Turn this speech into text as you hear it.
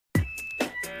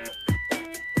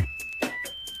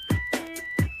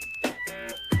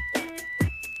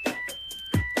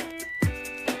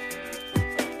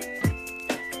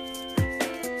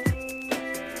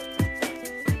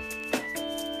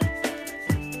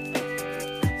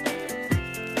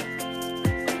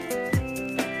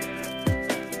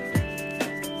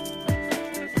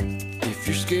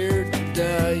you're scared to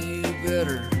die, you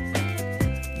better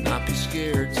not be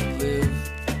scared to live.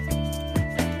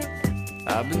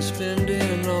 I've been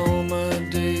spending all my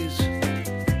days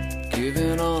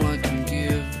giving all I can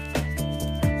give.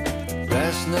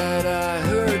 Last night I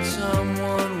heard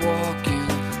someone walking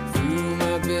through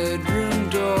my bedroom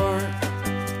door,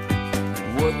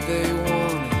 and what they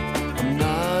wanted, I'm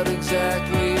not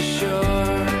exactly sure.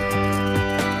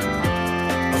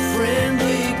 A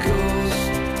friendly ghost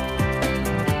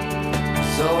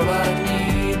is all I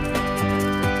need.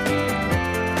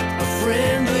 A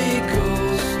friendly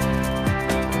ghost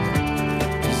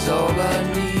is all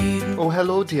I need. Oh,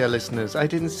 hello, dear listeners. I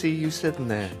didn't see you sitting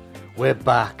there. We're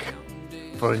back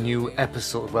for a new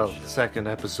episode, well, the second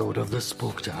episode of the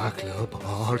Spooktacular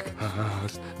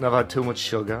podcast. And I've had too much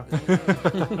sugar.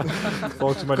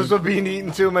 Because we've been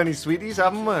eating too many sweeties,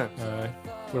 haven't we?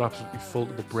 We're absolutely full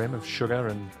to the brim of sugar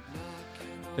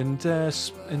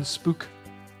and spook.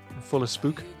 Full of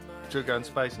spook. Sugar and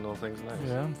spice and all things nice.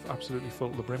 Yeah, I'm absolutely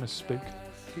full to the brim of spook.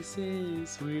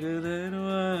 Kisses sweeter than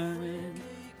wine.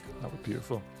 That was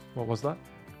beautiful. What was that?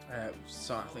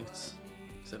 So I think it's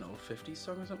an old 50s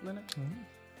song or something, isn't it?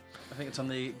 I think it's on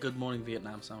the Good Morning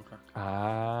Vietnam soundtrack.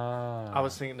 Ah. I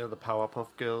was thinking of the Powerpuff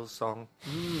Girls song.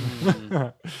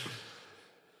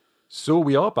 So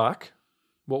we are back.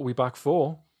 What are we back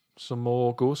for? Some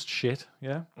more ghost shit,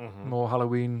 yeah? More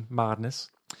Halloween madness.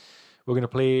 We're going to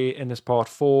play in this part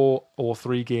 4 or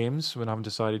 3 games. We haven't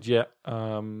decided yet.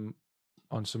 On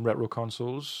some retro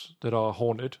consoles that are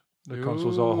haunted. The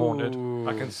consoles are haunted.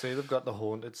 I can see they've got the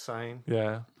haunted sign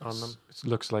Yeah. on them. It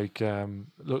looks like the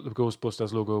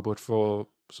Ghostbusters logo, but for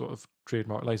sort of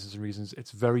trademark licensing reasons,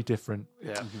 it's very different.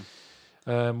 Yeah.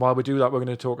 While we do that, we're going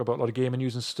to talk about a lot of gaming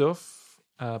news and stuff.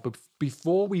 But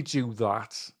before we do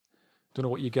that, don't know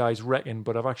what you guys reckon,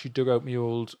 but I've actually dug out my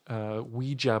old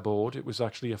Ouija board. It was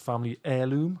actually a family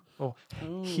heirloom, or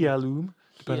heirloom,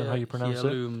 depending on how you pronounce it.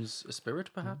 Heirloom's a spirit,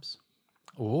 perhaps?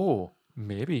 Oh,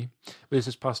 maybe. But this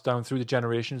is passed down through the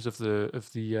generations of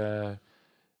the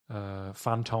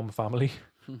Phantom family.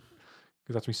 Because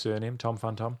that's my surname, Tom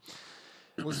Phantom.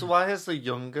 Well, so why has the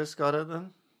youngest got it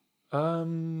then?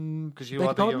 Because you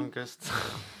are the youngest.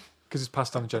 Because it's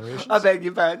passed down the generations. I beg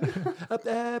your pardon. Beg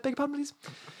your pardon, please.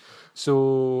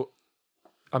 So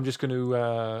I'm just going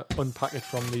to unpack it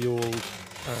from the old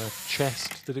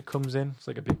chest that it comes in. It's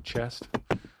like a big chest.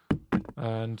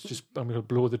 And just I'm going to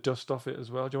blow the dust off it as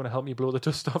well. Do you want to help me blow the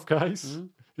dust off, guys?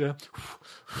 Yeah.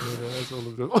 That's all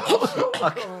of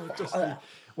it. Dusty.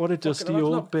 What a dusty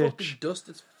old bitch. Fucking dust,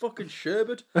 it's fucking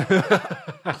sherbet.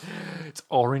 It's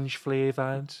orange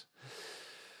flavoured.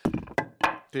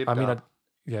 Dib I mean, dab.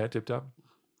 dib dab.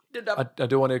 I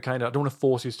don't want to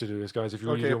force you to do this, guys. If you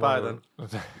really Okay, don't bye want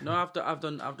to. No, I've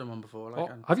done one before. Like,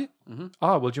 Have you?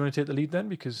 Ah, well, do you want to take the lead then?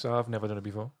 Because I've never done it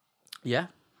before. yeah.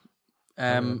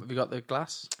 Have you got the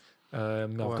glass? No, Oh,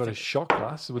 I've I got a think- shot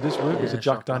glass. Would this work as a Yeah, Jack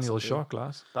shot glass Daniel's will do. shot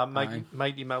glass? That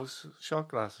Mighty Mouse shot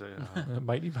glass. Yeah.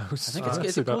 Mighty Mouse. I think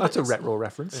it's That's a retro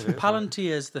reference.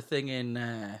 Palantir's the thing in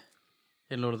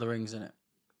Lord of the Rings, isn't it?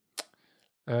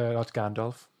 That's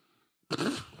Gandalf.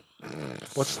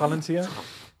 What's Palantir?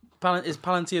 Is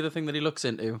Palantir the thing that he looks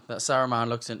into, that Saruman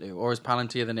looks into? Or is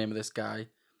Palantir the name of this guy?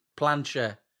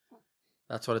 Plancher.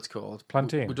 That's what it's called.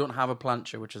 Plantain. We don't have a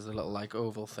plancher, which is a little like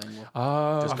oval thing.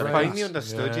 Ah, Just I got a finally glass.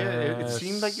 understood you. It Yes.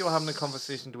 seemed like you were having a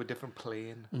conversation to a different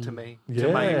plane to me, yeah,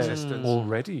 to my existence.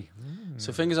 already.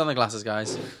 So fingers on the glasses,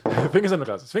 guys. Fingers on the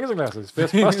glasses. Fingers on the glasses.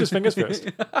 Fastest fingers first.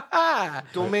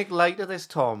 Don't make light of this,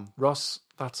 Tom. Ross,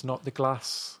 that's not the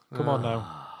glass. Come on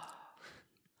now.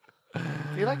 I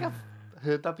feel like I've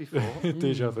heard that before.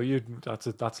 Deja vu.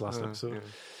 That's last episode.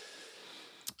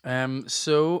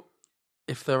 So,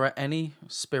 if there are any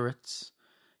spirits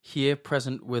here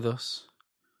present with us,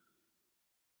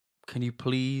 can you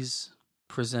please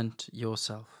present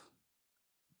yourself?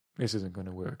 This isn't going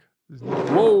to work.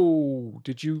 Whoa!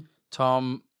 Did you?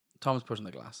 Tom's pushing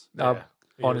the glass.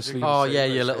 Honestly. Oh, yeah,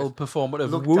 your little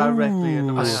performative. Look Woo. directly in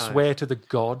the I eye. swear to the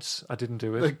gods, I didn't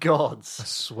do it. The I gods.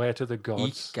 swear to the Eek,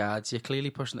 gods. gods, you're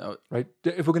clearly pushing it out. Right?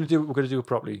 If we're going to do it, we're going to do it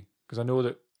properly. Because I know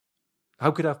that.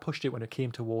 How could I have pushed it when it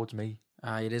came towards me?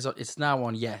 It's now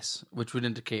on yes, which would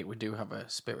indicate we do have a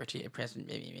spirit here present.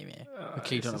 We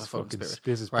clearly don't have a fucking spirit.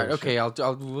 This is Right, bullshit.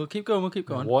 okay, we'll keep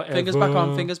going, Whatever. Fingers back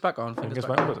on, fingers back on, Fingers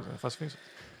back back. on. Fast fingers.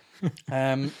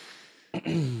 Um,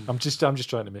 I'm just trying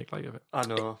to make light of it. I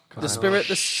know. the spirit,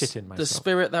 shitting myself. the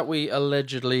spirit that we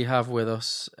allegedly have with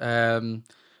us. Can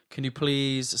you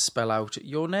please spell out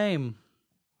your name,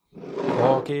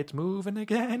 Rocket's moving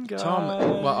again, guys.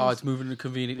 Tom? Well, it's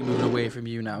conveniently moving away from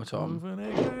you now, Tom. Moving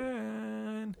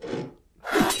again.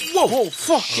 Whoa,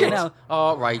 fuck shit.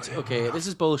 Oh, right, okay, this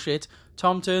is bullshit.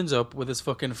 Tom turns up with his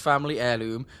fucking family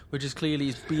heirloom, which is clearly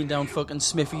he's been down fucking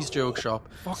Smithy's joke shop.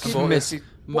 Fucking About his Smithy.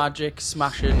 magic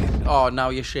smashing. Oh, now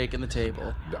you're shaking the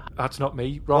table. That's not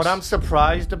me, Ross. What I'm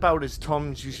surprised about is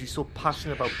Tom's usually so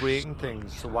passionate about breaking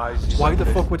things. So why is he Why so the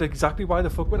pissed?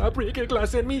 fuck would I break a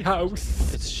glass in me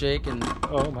house? It's shaking.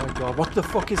 Oh my god, what the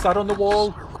fuck is that on the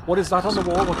wall? What is that on the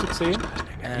wall? What's it saying?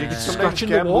 You can sometimes Scratching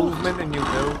the get wall? movement and you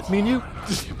know. Me and you?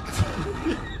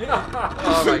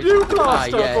 All right. You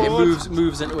plasterboard. Yeah, it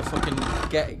moves into a fucking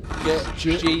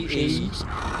GE.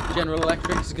 General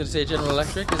Electric. It's going to say General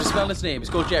Electric. Does it spell its name? It's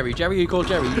called Jerry. Jerry, you call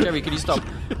Jerry. Jerry, can you stop?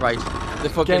 Right. The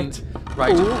fucking Get.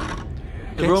 right. Oh.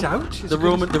 The, Get out. the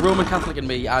Roman Catholic in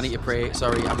me. I need to pray.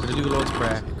 Sorry, I'm going to do the Lord's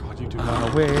Prayer. God, you do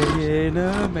Away in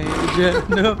a major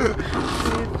no.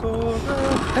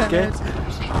 Get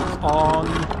on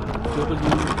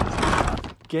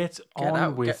Get on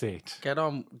out, with it. Get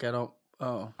on.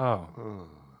 Oh. Oh.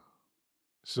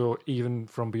 So even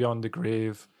from beyond the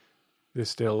grave, they're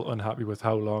still unhappy with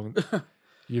how long.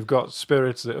 You've got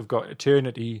spirits that have got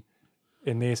eternity,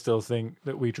 and they still think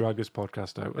that we drag this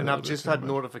podcast out. And I've just had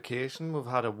notification. We've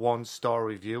had a 1-star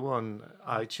review on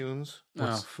iTunes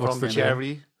What's from the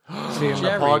Jerry. Saying the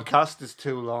Jerry. podcast is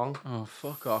too long. Oh,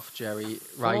 fuck off, Jerry.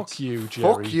 Right. Fuck you,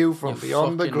 Jerry. Fuck you from You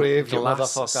beyond the fucking grave, you glass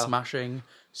motherfucker. smashing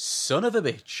son of a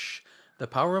bitch. The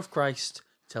power of Christ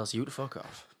tells you to fuck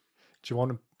off. Do you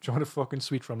want a fucking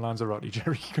sweet from Lanzarote,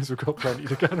 Jerry? Because we've got plenty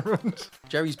to get around.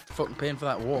 Jerry's fucking paying for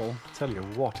that wall. Tell you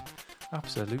what,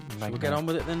 absolute nightmare. We'll get on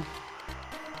with it then.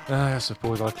 I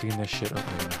suppose I'll clean this shit up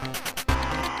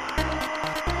later.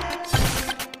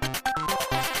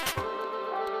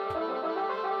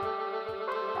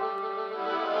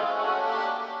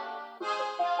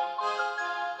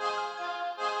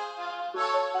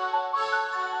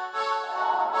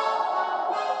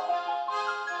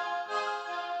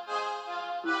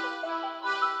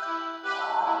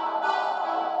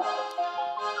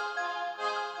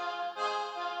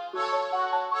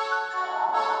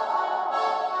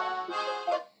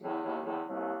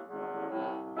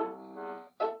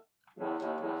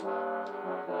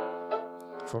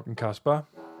 Fucking Casper.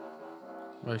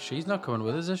 Well, she's not coming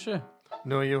with us, is she?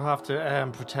 No, you have to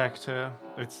protect her.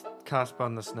 It's Casper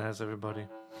on the snares, everybody.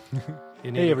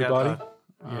 You need Hey, to get everybody. that.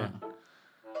 Yeah.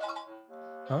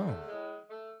 Oh.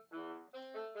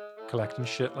 Collecting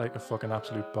shit like a fucking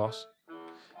absolute boss.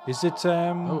 Is it,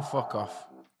 Oh, fuck off.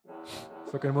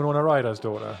 fucking Winona Ryder's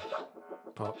daughter?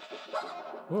 But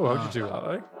Oh, how'd you do that,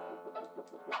 like?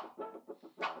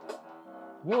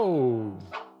 Whoa.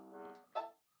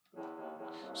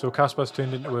 So Casper's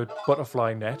turned into a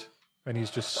butterfly net, and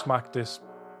he's just smacked this.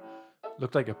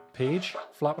 Looked like a page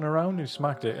flapping around. He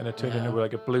smacked it, and it turned Yeah. into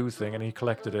like a blue thing, and he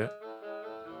collected it.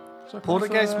 It's like,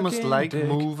 Poltergeist must fucking like dick.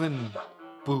 moving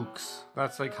books.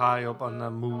 That's like high up on the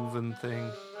moving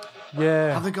thing.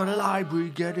 Yeah. Have they got a library?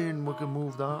 Get in, we can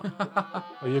move that.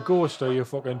 Are you a ghost? Are you a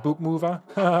fucking book mover?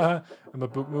 I'm a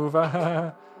book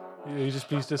mover. You're just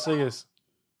pleased to see us.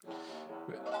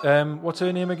 What's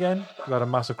her name again? I had a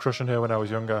massive crush on her when I was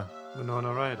younger.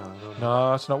 Winona Ryder. I don't know.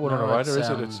 No, it's not Winona No, Ryder, it's,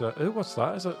 is it? It's what's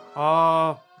that? Is it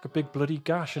Oh, like a big bloody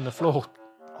gash in the floor?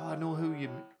 I know who you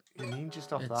mean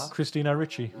just off It's- that. Christina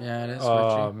Ricci. Yeah, it is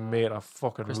Oh Richie. mate, I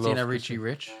fucking Christina love Ricci Christina.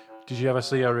 Rich. Did you ever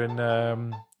see her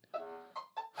in?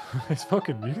 It's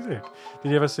fucking music. Did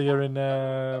you ever see her in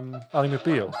Ally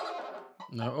McBeal?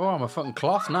 No, oh, I'm a fucking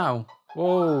cloth now.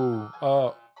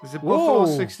 Whoa! Is it Whoa.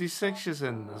 Buffalo 66 she's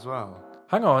in as well?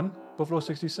 Hang on, Buffalo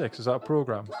 66. Is that a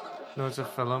program? No, it's a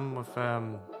film with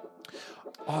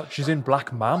Oh, she's in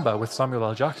Black Mamba with Samuel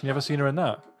L. Jackson. You ever seen her in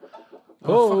that?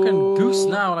 I'm a fucking goose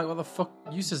now. Like, what the fuck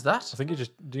use is that? I think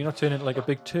do you not turn into like a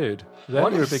big turd? Then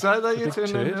what you're is that a you big turn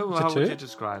turd. into? It's a How would you turd.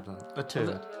 describe that? A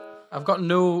turd. I've got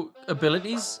no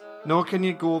abilities. No, can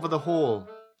you go over the hole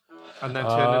and then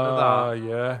turn into Ah, that?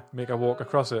 yeah. Make her walk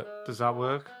across it. Does that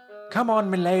work? Come on,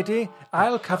 milady.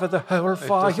 I'll cover the hole It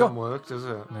for doesn't you. work, does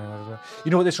it? No.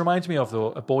 You know what this reminds me of,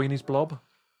 though? A Boy in His Blob.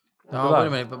 Oh, Remember wait that? a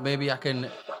minute, but maybe I can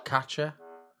catch her.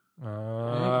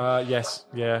 Yes,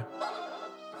 yeah.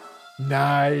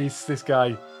 Nice, this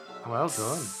guy. Well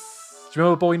done. Do you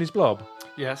remember Boy in His Blob?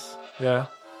 Yes. Yeah.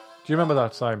 Do you remember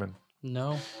that, Simon?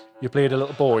 No. You played a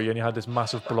little boy and you had this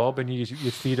massive blob and you'd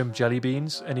feed him jelly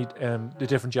beans and the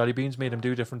different jelly beans made him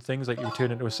do different things, like you would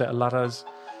turn into a set of ladders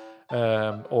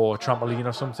or a trampoline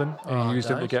or something, and you used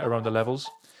him to get around the levels.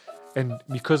 And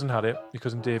my cousin had it, my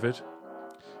cousin David,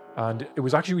 and it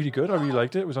was actually really good. I really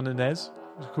liked it. It was on the NES.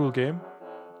 It was a cool game.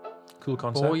 Cool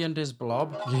concept. Boy and his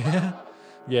blob. Yeah.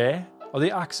 Yeah. Are they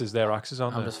axes? They're axes,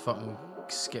 aren't I'm they? just fucking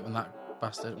skipping that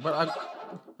bastard. But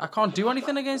I can't do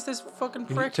anything against this fucking You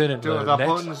need prick. to turn into Do a that net.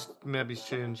 buttons maybe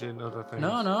changing other things.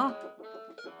 No.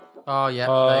 Oh, yeah,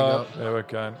 there you go. There we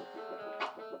go.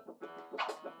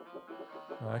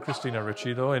 Christina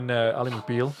Ricci, though, in Ally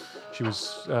McBeal. She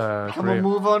was Can great. we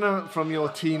move on from your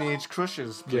teenage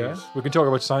crushes, please? Yeah. We can talk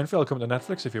about Seinfeld coming to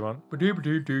Netflix if you want.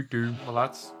 Well,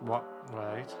 that's what.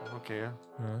 Right. Okay.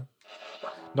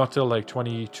 Not till like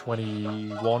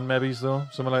 2021, maybe, though.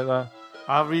 Something like that.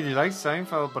 I really like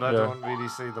Seinfeld, but I Yeah. don't really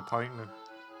see the point in it.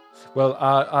 Well,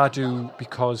 I do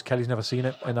because Kelly's never seen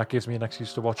it, and that gives me an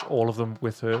excuse to watch all of them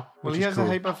with her. Well, Which here's is cool. a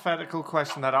hypothetical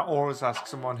question that I always ask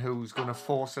someone who's going to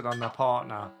force it on their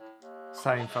partner.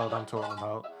 Seinfeld, I'm talking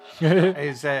about.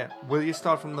 Is will you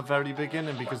start from the very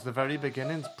beginning? Because the very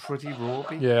beginning's pretty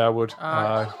ropey. Yeah, I would.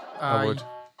 I would.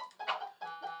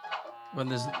 When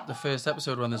there's the first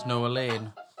episode when there's no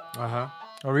Elaine. Uh huh.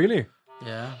 Oh, really?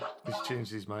 Yeah. He's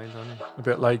changed his mind, hasn't he? A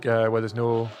bit like where there's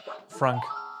no Frank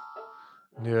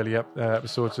in the early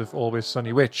episodes of Always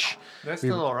Sunny, which They're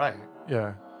still all right.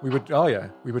 yeah, we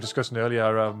were discussing earlier.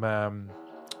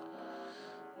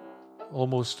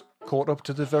 Almost caught up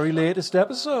to the very latest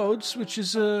episodes, which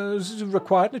is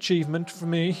quite an achievement for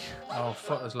me. Oh,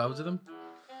 fuck, there's loads of them.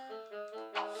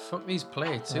 Fuck these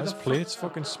plates. Who There's the fuck- plates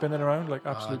fucking spinning around like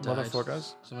absolute died.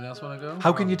 motherfuckers. Somebody else want to go?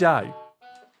 How can you die?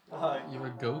 You're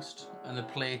a ghost, and the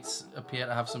plates appear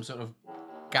to have some sort of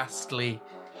ghastly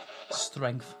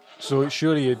strength. So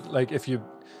surely, like, if you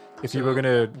were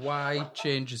gonna, Y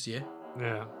changes you,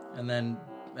 Yeah. and then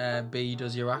B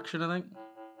does your action, I think.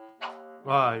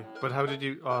 Why? But how did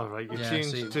you? Oh, right. You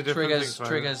changed see, to different triggers. things. right?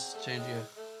 Triggers change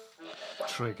you.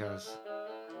 Triggers.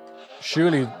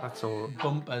 surely, That's all.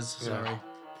 Bumpers. Yeah. Sorry.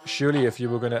 surely, if you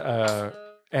were gonna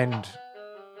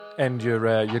end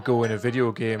your go in a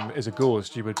video game as a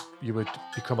ghost, you would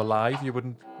become alive. You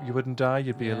wouldn't die.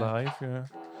 You'd be Yeah. alive. Yeah.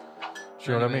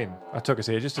 Do you know what I Anyway. mean? I took us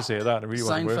ages to say that, and it really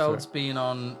wasn't Seinfeld's worth been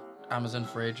on Amazon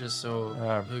for ages, so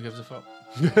who gives a fuck?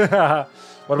 it.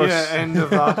 What about Yeah. End of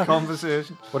that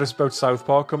conversation. what is about South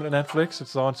Park coming to Netflix?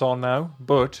 It's on now,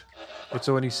 but it's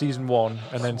only season 1,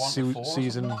 and then 1 to 4 or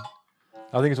season.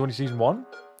 I think it's only season 1,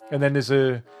 and then there's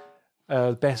a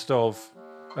best of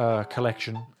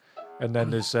collection, and then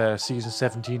there's season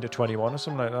 17 to 21 or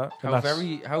something like that.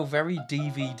 And How very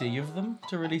DVD of them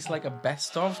to release like a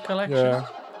best of collection. yeah.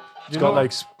 It's got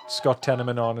like Scott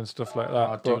Tenorman on and stuff like that.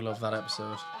 I do but, love that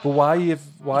episode. but why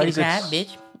is it?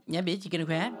 bitch? Yeah, bitch, you gonna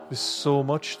cry? There's so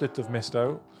much that they've missed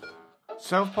out.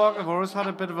 South Park have always had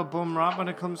a bit of a bum rap when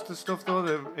it comes to stuff,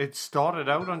 though. It started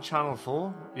out on Channel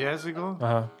 4 years ago.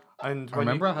 And I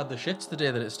remember I had the shits the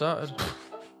day that it started.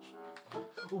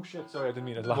 Oh shit! Sorry, I didn't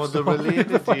mean to laugh. Well, they're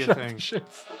related, do you think?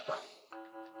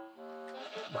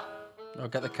 Oh,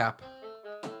 get the cap.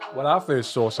 When I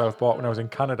first saw South Park when I was in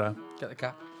Canada Get the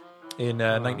cap. in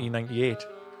 1998.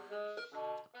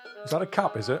 Is that a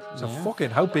cap? Is it? It's a fucking.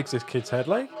 How big's this kid's head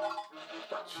like?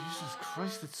 Jesus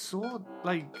Christ, it's so,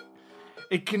 like...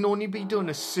 It can only be done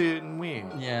a certain way.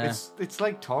 Yeah. It's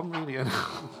like Tom, really.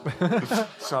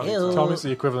 Sorry, Ew. Tom. Tom is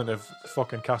the equivalent of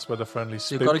fucking Casper the Friendly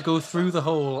So Spook. you've got to go through the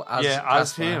hole as Yeah, as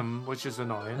Casper, him, which is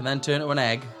annoying. and then turn to an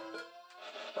egg.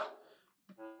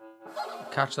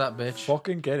 Catch that bitch.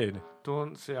 Fucking get it.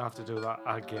 Don't say I have to do that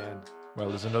again. Well,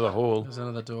 there's another hole. There's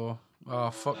another door. Oh,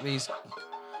 fuck these.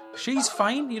 She's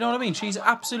fine, you know what I mean? She's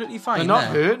absolutely fine. They're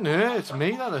not there. hurting her, it's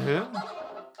me that are hurting.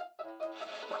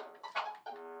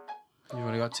 You've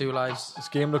only got 2 lives. This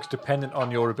game looks dependent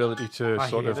on your ability to I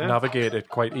sort hate of it. navigate it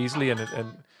quite easily, and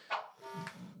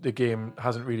the game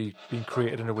hasn't really been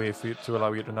created in a way for you to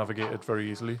allow you to navigate it very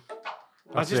easily.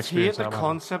 I That's the just hate experience the I'm having.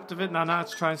 concept of it. Now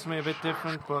it's trying something a bit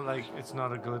different, but like it's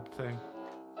not a good thing.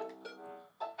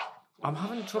 I'm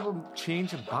having trouble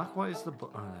changing back. What is the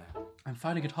button there? I'm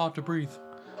finding it hard to breathe.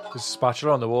 There's a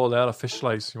spatula on the wall there, a fish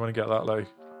slice. You want to get that, like?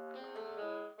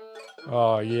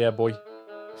 Oh yeah, boy.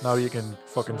 Now you can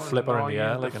fucking So flip her in the air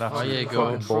annoying, like an the absolute you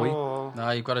go. fucking boy. Control. Now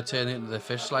you've got to turn it into the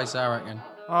fish slice, I reckon.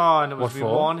 Oh, and it was What me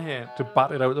for? one hit. To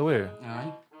bat it out of the way.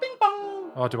 Aye.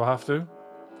 Oh, do I have to?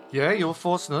 Yeah, you're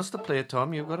forcing us to play it,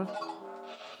 Tom. You got it.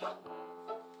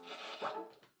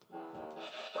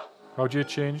 How do you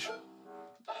change?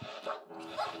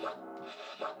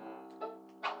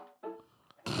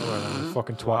 Oh, well, I'm a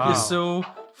fucking twat. Wow. You're so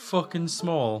fucking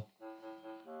small.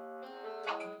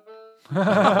 What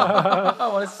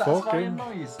a satisfying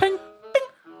Fucking- noise. Ping, ping.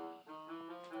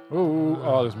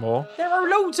 Oh, there's more. There are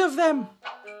loads of them.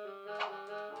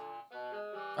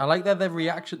 I like that the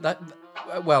reaction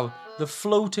the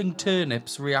floating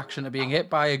turnip's reaction to being hit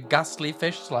by a ghastly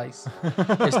fish slice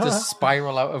is to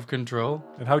spiral out of control.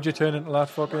 And how'd you turn into that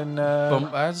fucking...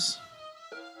 Bumpers.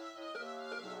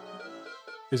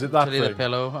 Is it that Tilly the thing?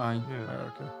 pillow. Aye. Yeah.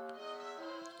 Oh, okay.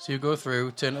 So you go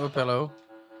through, turn to a pillow.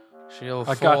 She'll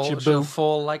I fall. got you, She'll boo.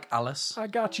 fall like Alice. I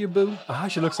got you, boo. Ah,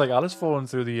 she looks like Alice falling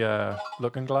through the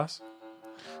looking glass.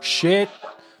 Shit.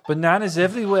 Bananas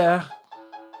everywhere.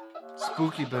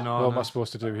 Spooky What am I bananas.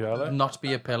 supposed to do here, like? Not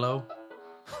be a pillow.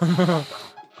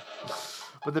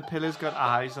 But the pillow's got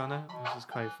eyes on it, which is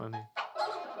quite funny.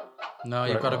 No,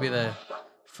 you've Right, got to well. be there.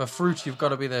 For fruit, you've got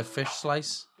to be the fish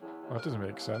slice. That doesn't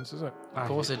make sense, does it? Of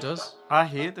course it does. I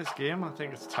hate this game. I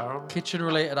think it's terrible.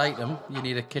 Kitchen-related item. You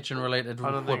need a kitchen-related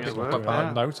I don't think it works. But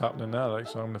Yeah. now it's happening there, like,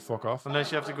 so I'm going to fuck off.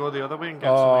 Unless you have to go the other way and get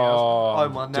something else. Oh, I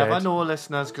will never dead. know,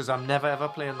 listeners, because I'm never ever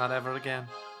playing that ever again.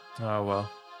 Oh, well.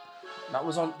 That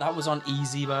was on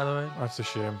easy, by the way. That's a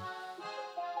shame.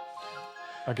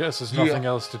 I guess there's nothing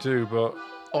else to do, but...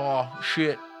 Oh,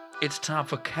 shit. It's time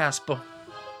for Casper.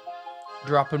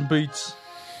 Dropping beats.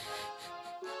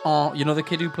 Oh, you know the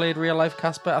kid who played real life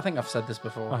Casper? I think I've said this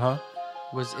before. Uh-huh.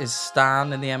 Is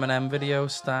Stan in the Eminem video?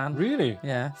 Stan? Really?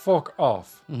 Yeah. Fuck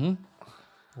off. Mm-hmm.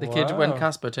 The kid when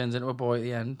Casper turns into a boy at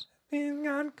the end.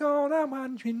 Because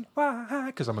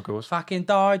I'm a ghost. Fucking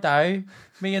Dardo.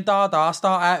 Me and Dardo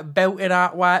start out belting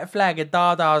that white flag, and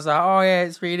Dardo's like, oh yeah,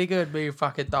 it's really good, me and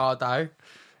fucking Dardo.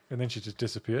 And then she just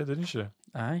disappeared, didn't she?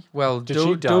 Aye. Well, Did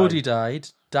she die? Dodie died.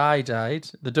 Di died.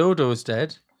 The Dodo's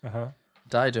dead. Uh-huh.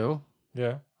 Dido.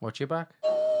 Yeah. Watch your back.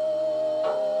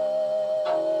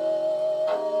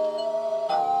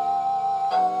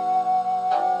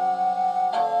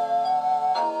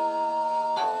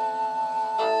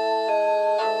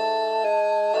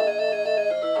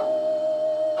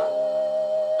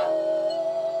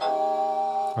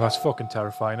 Well, that's fucking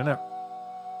terrifying, isn't it?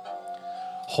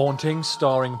 Haunting,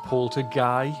 starring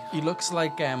Poltergeist. He looks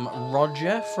like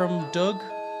Roger from Doug.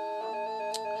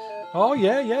 Oh,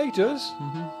 yeah, he does.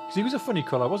 Because he was a funny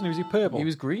colour, wasn't he? Was he purple? He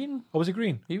was green. Or was he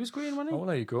green? He was green, wasn't Oh, he? well,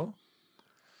 there you go.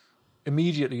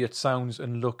 Immediately, it sounds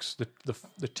and looks,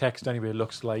 the text anyway,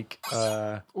 looks like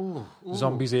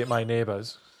Zombies Ate My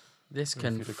Neighbours. This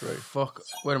can you'd agree. fuck.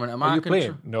 Wait a minute. Am Are I you control-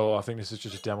 playing? No, I think this is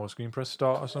just a demo screen. Press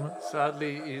start or something.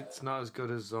 Sadly, it's not as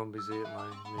good as Zombies Ate My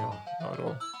Neighbor. Not at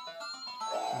all.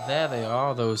 There they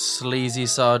are, those sleazy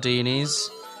sardinis,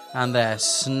 and their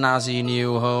snazzy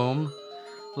new home.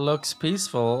 Looks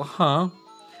peaceful, huh?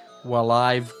 Well,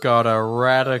 I've got a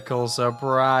radical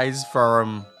surprise for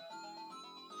 'em.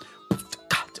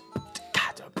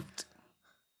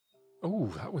 Oh,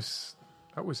 that was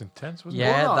intense, wasn't it?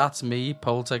 Yeah, that's me,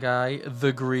 Poltergeist,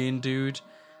 the green dude,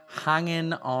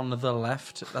 hanging on the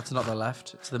left. That's not the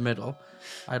left, it's the middle.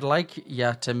 I'd like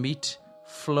ya to meet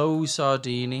Flo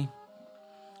Sardini.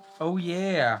 Oh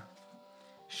yeah.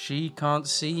 She can't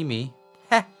see me.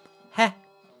 Heh, heh.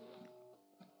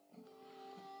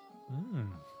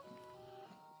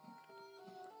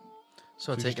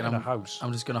 So I She's take it in a house.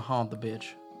 I'm just gonna haunt the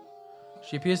bitch.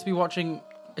 She appears to be watching.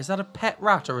 Is that a pet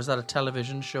rat or is that a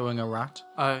television showing a rat?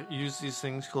 I use these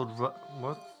things called what?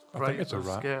 I think it's a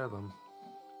rat. Scare them.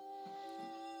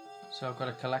 So I've got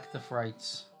to collect the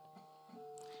frights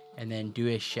and then do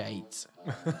a shite.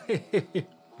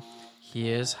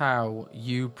 Here's how.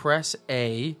 You press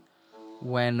A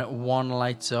when one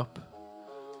lights up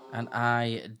and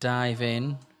I dive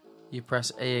in. You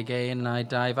press A again and I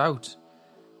dive out.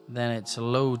 Then it's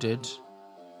loaded.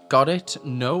 Got it?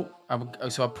 No.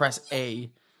 So I press A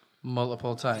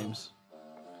multiple times.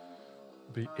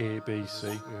 B, A, B, C.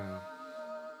 Yeah.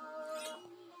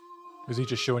 Is he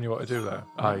just showing you what to do there?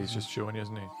 Ah, he's just showing you,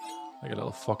 isn't he? Like a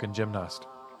little fucking gymnast.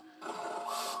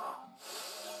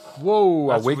 Whoa,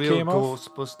 That's a wig real came off.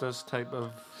 Ghostbusters type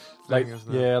of Like, thing,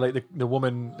 isn't it? yeah, like the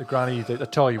woman, the granny, the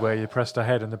toy where you pressed her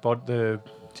head and the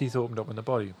teeth opened up in the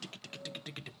body.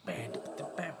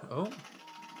 Oh.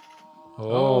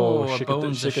 Oh, her shake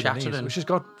bones are the knees. shattering. Well, she's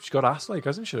got ass like,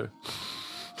 hasn't she?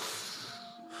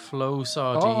 Flo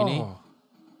Sardini.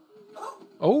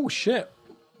 Oh shit!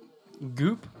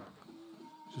 Goop.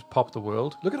 Just popped the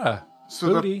world. Look at her. So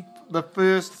Booty. the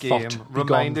first game Thought.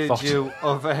 reminded Begone, thought. you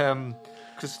of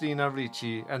Christina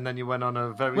Ricci, and then you went on a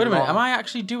very Wait a minute, long... am I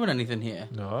actually doing anything here?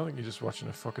 No, I think you're just watching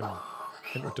a fucking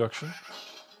introduction.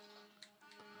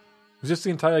 Was this the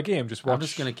entire game? Just watch. I'm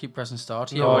just going to keep pressing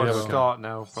start. No, yeah, it's okay. start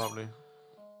now, probably.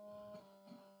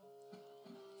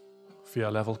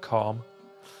 Fear level calm.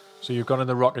 So you've gone in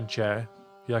the rocking chair.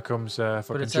 Here comes fucking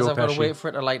But it says Joe I've got to Pesci. wait for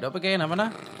it to light up again, haven't I? I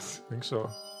think so.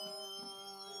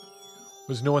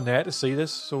 There's no one there to see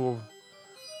this, so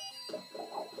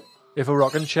if a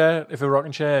rocking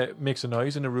chair makes a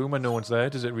noise in a room and no one's there,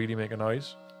 does it really make a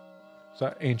noise? Is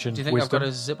that ancient Do you think wisdom? I've got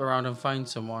to zip around and find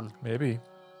someone? Maybe.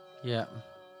 Yeah.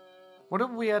 What a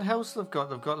weird house they've got.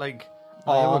 They've got like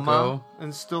armor go.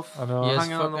 and stuff I know. Yes,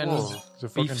 hanging on the fucking wall. It's a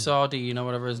Beef fucking- Sardine or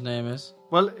whatever his name is.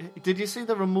 Well, did you see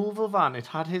the removal van? It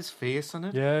had his face on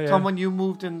it. Yeah, yeah. Tom, when you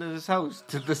moved into this house,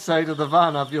 did the side of the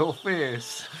van have your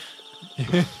face?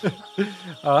 I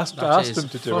asked That him is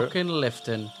to do it. fucking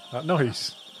lifting. That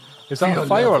noise. Is that a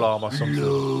fire alarm or something?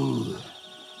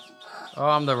 Oh,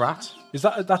 I'm the rat. Is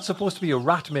that's supposed to be a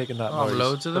rat making that Oh, noise?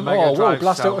 loads of them. Mega Oh, whoa, Drive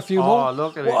blast out sound. a few Oh, more.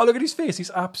 look at Whoa, it. look at his face.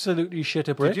 He's absolutely shit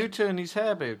a brick. Did you turn his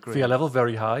hair a bit green? Fear level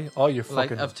very high. Oh, you Like,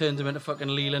 fucking... I've turned him into fucking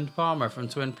Leland Palmer from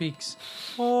Twin Peaks.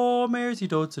 Oh, maresy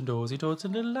dots and dozy dots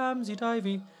and little lambsy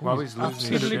divey. Well, he's losing his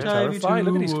absolutely shit. divey terrifying.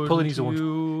 Look at too, he's pulling his one, own.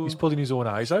 two. He's pulling his own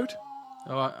eyes out.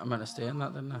 Oh, I meant to stay in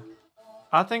that, didn't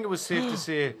I? I think it was safe to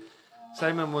say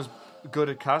Simon was good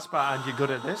at Casper and you're good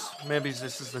at this. Maybe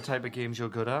this is the type of games you're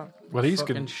good at. Well, he's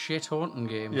Fucking gonna shit haunting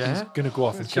games. Yeah. gonna go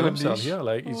off and It's kill gonna himself. be- Yeah,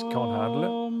 like he's can't handle it.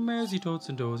 Oh, maresy dots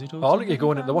and dozy dots. Oh, look, you're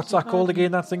going into what's that called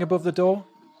again? That thing above the door.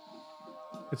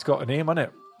 It's got a name on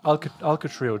it.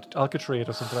 Alcatraz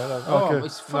or something like that. Oh,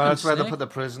 it's fucking No, that's where they snake. put the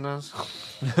prisoners.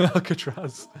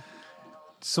 Alcatraz.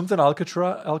 Something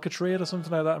Alcatraz or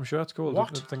something like that. I'm sure it's called.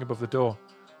 What? The thing above the door.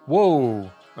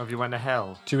 Whoa. Have you went to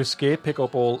hell? To escape, pick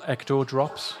up all ecto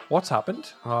drops. What's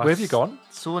happened? Oh, Where have you it's gone?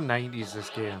 So 90s, this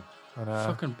game. And,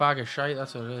 Fucking bag of shite,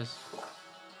 that's what it is.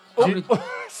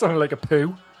 sounded like a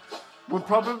poo. We're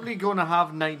probably going to have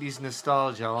 90s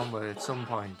nostalgia, aren't we, at some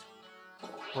point?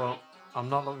 Well, I'm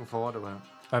not looking forward to it.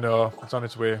 I know, it's on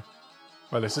its way.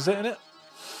 Well, this is it, isn't it?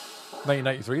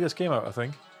 1993 this came out, I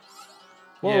think.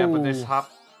 Yeah, but Whoa.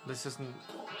 this isn't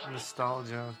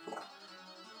nostalgia.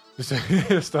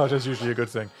 Nostalgia is usually a good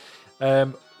thing.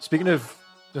 Speaking of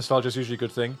nostalgia is usually a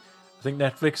good thing, I think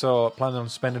Netflix are planning on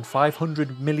spending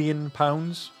 £500 million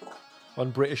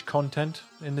on British content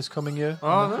in this coming year.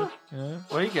 Oh, no? Yeah.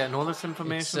 Where are you getting all this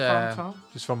information It's, from, Tom?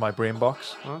 Just from my brain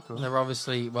box. Oh, cool. They're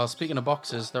obviously, well, speaking of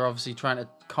boxes, they're obviously trying to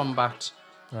combat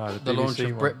Ah, the launch BBC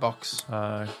of one.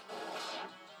 BritBox.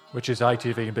 Which is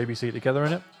ITV and BBC together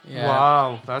in it. Yeah.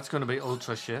 Wow, that's going to be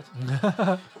ultra shit.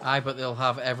 Aye, but they'll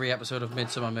have every episode of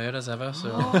Midsummer Murders ever, so...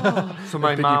 So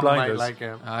my Peaky mum might Blinders. like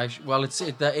it. Well,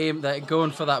 they're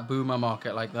going for that boomer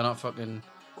market. Like they're not fucking,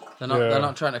 Yeah. they're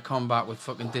not trying to combat with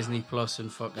fucking Disney Plus and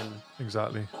fucking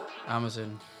Exactly.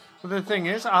 Amazon. But the thing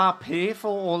is, I pay for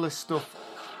all this stuff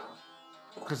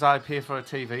because I pay for a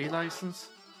TV license.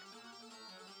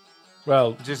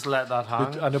 Well, Just let that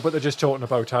hang. I know, but they're just talking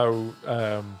about how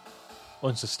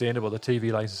unsustainable the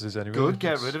TV license is anyway. Good,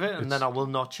 get It's- rid of it, and it's- then I will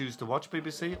not choose to watch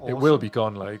BBC. Awesome. It will be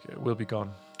gone, like, it will be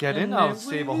gone. Get in, And I'll it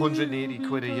save will 180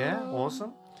 quid a year.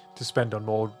 Awesome. To spend on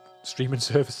more streaming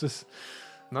services.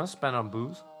 No, spend on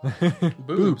booze.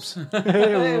 Boobs.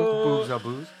 Boobs are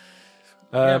booze.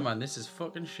 Yeah, man, this is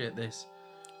fucking shit. There's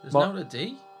Mo- not a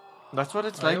D. That's what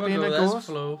it's There like we being go, a there's ghost.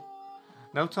 Flo.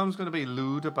 Now Tom's going to be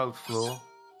lewd about Flo.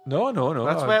 No.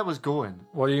 That's where it was going.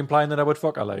 What are you implying that I would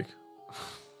fuck her like?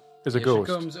 As a Here she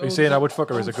ghost? comes. Are you Oh, saying I that- would fuck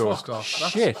her as a oh, ghost? fuck off.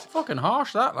 That's Shit. fucking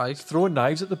harsh, that, like. Throwing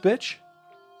knives at the bitch?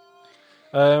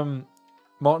 Martin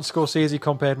Scorsese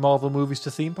compared Marvel movies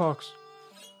to theme parks.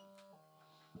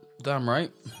 Damn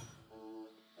right.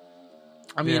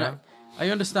 I mean, Yeah. I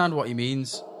understand what he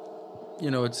means.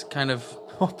 You know, it's kind of...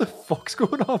 What the fuck's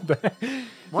going on there?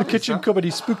 What The is kitchen that? cupboard, he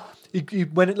spooked. He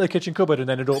went into the kitchen cupboard and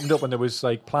then it opened up and there was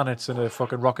like planets and a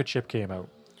fucking rocket ship came out.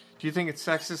 Do you think it's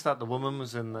sexist that the woman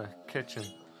was in the kitchen?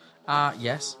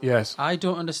 Yes. Yes. I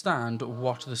don't understand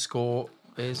what the score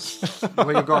is.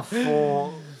 Well, you got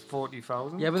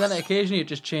 40,000. Yeah, but then occasionally it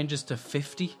just changes to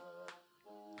 50.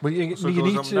 Well, you So it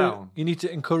goes up and down? you need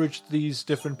to encourage these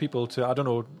different people to, I don't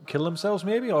know, kill themselves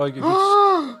maybe? Or you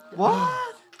What?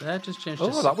 That just changed to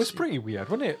oh, that was 60. pretty weird,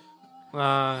 wasn't it?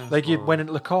 I Like you suppose. went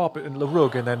into the carpet and the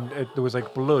rug and then there was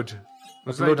like blood.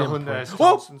 It's blood like the imprint. Hunter S. Whoa!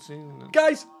 Thompson scene.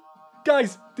 Guys,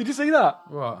 did you see that?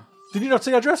 What? Did you not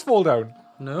see her dress fall down?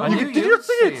 No. And Did you not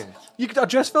see it? Her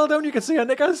dress fell down, you could see her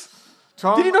knickers.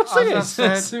 Tom, Did you not see as it?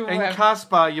 I said, in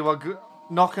Casper, you were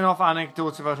knocking off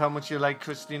anecdotes about how much you like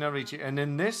Christina Ricci, and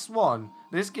in this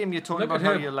game, you're talking Look about at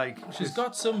how her. you like. She's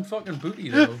got some fucking booty,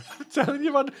 though. I'm telling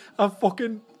you, man, a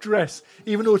fucking dress.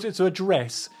 Even though it's a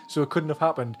dress, so it couldn't have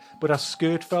happened, but her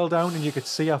skirt fell down and you could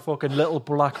see her fucking little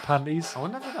black panties. I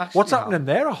wonder if it actually What's happening happened.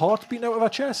 there? A heart beating out of her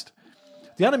chest.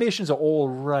 The animations are all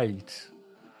right.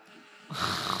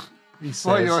 He says.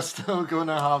 Well, you're still going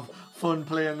to have fun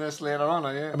playing this later on,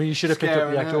 are you? I mean, you should have picked up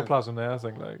the Scaring her. ectoplasm there. I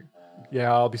think, like,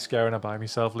 yeah, I'll be scaring her by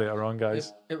myself later on,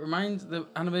 guys. The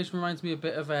animation reminds me a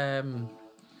bit of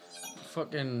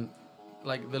fucking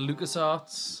like the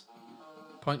LucasArts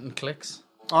point and clicks.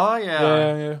 Oh,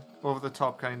 Yeah. Over the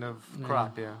top kind of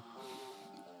crap, yeah.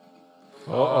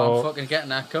 Oh, I'm Uh-oh. fucking getting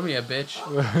that. Come here, bitch.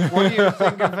 What do you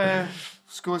think of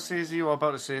Scorsese, you were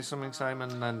about to say something,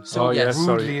 Simon, and then yes, rudely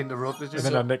sorry. interrupted you. And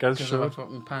then our Nick has Because of my showed.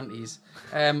 fucking panties.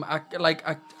 I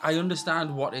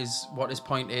understand what his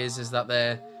point is that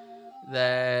they're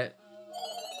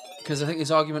because I think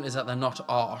his argument is that they're not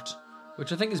art,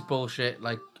 which I think is bullshit.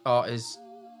 Like art is,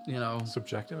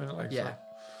 Subjective, isn't it? Like, yeah.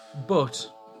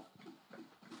 But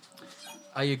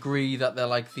I agree that they're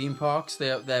like theme parks.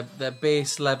 They're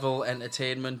base level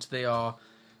entertainment. They are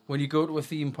when you go to a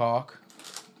theme park,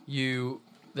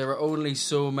 there are only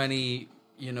so many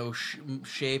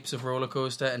shapes of roller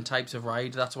coaster and types of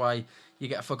ride. That's why you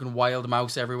get a fucking wild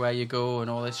mouse everywhere you go and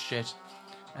all this shit.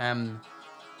 And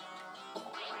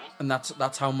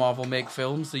that's how Marvel make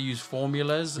films. They use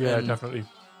formulas. Yeah, and definitely.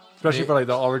 Especially for like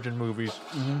the origin movies.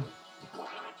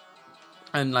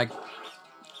 And like,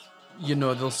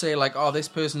 they'll say like, oh, this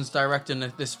person's directing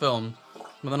this film.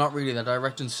 Well, they're not really. They're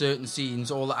directing certain scenes.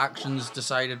 All the actions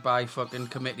decided by fucking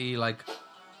committee. Like,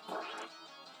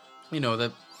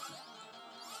 they're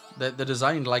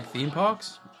designed like theme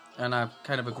parks. And I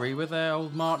kind of agree with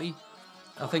old Marty.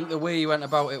 I think the way he went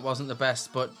about it wasn't the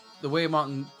best, but the way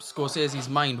Martin Scorsese's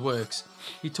mind works,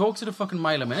 he talks at a fucking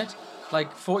mile a minute.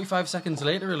 Like 45 seconds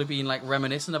later, he'll have been like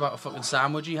reminiscing about a fucking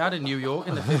sandwich he had in New York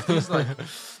in the 50s. Like,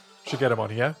 Should get him on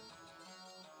here.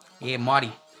 yeah,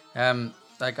 Marty.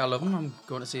 Like I love him. I'm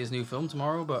going to see his new film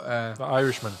tomorrow, but The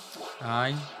Irishman.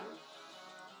 aye.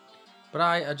 But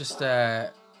I just I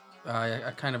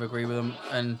kind of agree with him,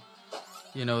 and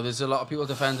there's a lot of people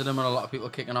defending him and a lot of people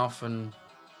kicking off, and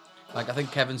like I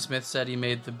think Kevin Smith said he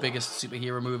made the biggest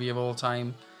superhero movie of all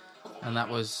time. And that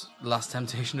was Last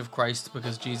Temptation of Christ,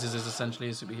 because Jesus is essentially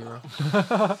a superhero.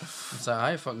 So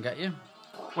I fucking get you.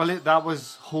 Well, that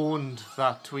was honed,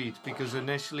 that tweet, because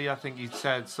initially I think he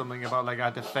said something about, like,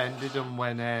 I defended him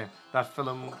when that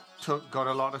film got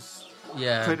a lot of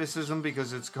criticism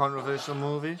because it's a controversial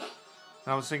movie. And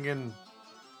I was thinking,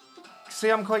 see,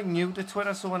 I'm quite new to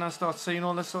Twitter, so when I start seeing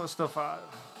all this sort of stuff,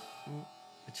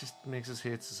 it just makes us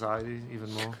hate society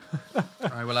even more.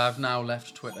 Alright, well, I've now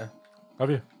left Twitter. Have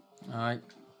you? Alright.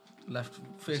 Left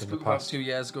Facebook about 2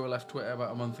 years ago, left Twitter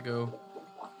about a month ago.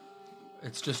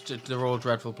 It's just, they're all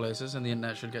dreadful places and the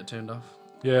internet should get turned off.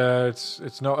 Yeah,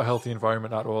 it's not a healthy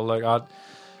environment at all. Like, I'd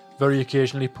very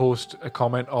occasionally post a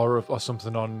comment or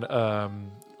something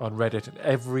on Reddit. And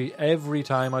every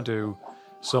time I do,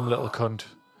 some little cunt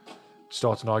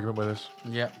starts an argument with us.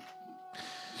 Yeah.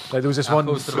 Like, there was this I one...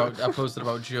 posted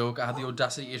about Joker. I had the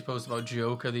audacity to post about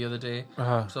Joker the other day.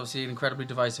 It's obviously an incredibly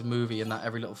divisive movie and that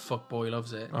every little fuckboy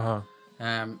loves it.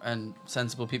 And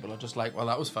sensible people are just like, well,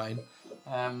 that was fine.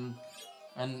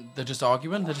 And they're just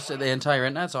arguing. The entire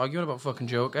internet's arguing about fucking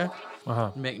Joker.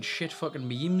 Making shit fucking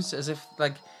memes as if,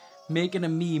 like, making a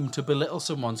meme to belittle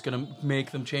someone's going to make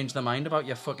them change their mind about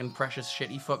your fucking precious,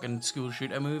 shitty fucking school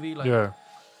shooter movie. Like, yeah.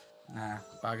 Nah,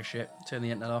 bag of shit. Turn the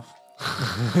internet off.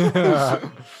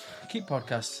 Keep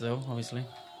podcasts though, obviously.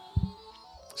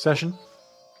 Session?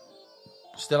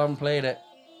 Still haven't played it.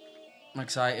 I'm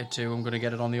excited to. I'm going to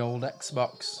get it on the old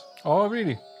Xbox. Oh,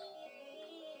 really?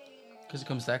 Because it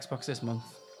comes to Xbox this month.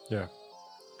 Yeah.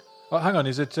 Oh, hang on,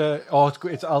 is it...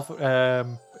 it's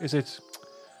alpha... is it...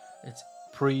 It's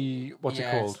pre... What's it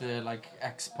called? It's the, like,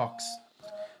 Xbox...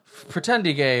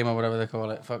 Pretendy game or whatever they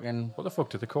call it. Fucking... What the fuck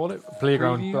did they call it?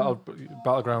 Playground... Preview?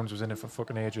 Battlegrounds was in it for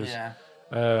fucking ages. Yeah.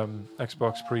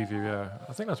 Xbox preview, yeah.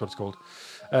 I think that's what it's called.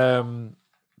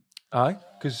 Aye,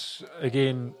 because,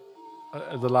 again,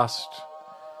 the last...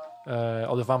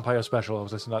 or the Vampire Special, I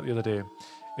was listening to that the other day,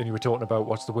 and you were talking about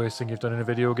what's the worst thing you've done in a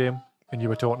video game, and you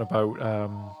were talking about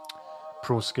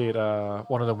Pro Skater,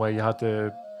 one of them where you had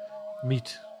to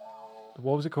meet...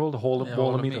 What was it called? The wall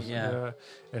of meat. Yeah.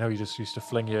 And how you just used to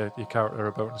fling your character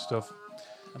about and stuff.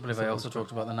 I believe I also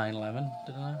talked about the 9/11,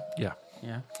 didn't I? Yeah.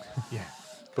 Yeah. Yeah.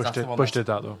 Bush did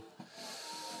that, though.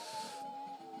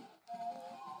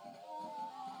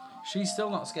 She's still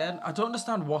not scared. I don't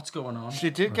understand what's going on. She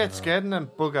did get scared and then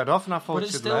buggered off, and I thought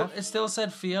she'd left. It still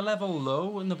said fear level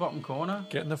low in the bottom corner.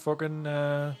 Getting the fucking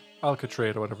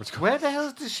Alcatraz or whatever it's called. Where the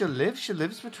hell does she live? She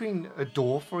lives between a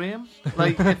door frame.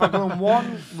 Like, if I go in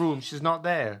one room, she's not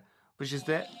there, but she's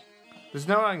there. There's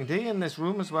no I can do in this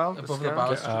room as well. Above the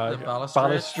balustrade.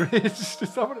 Balustrade.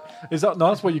 Is that no?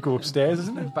 That's where you go upstairs,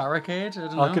 isn't it? Barricade. I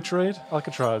don't know.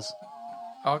 Alcatraz.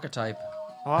 Archetype.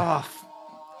 Oh,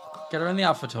 Get her in the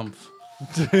alpha humph.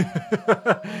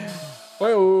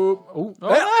 Oh,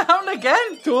 that happened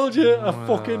again. told you, a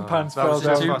fucking pants that fell was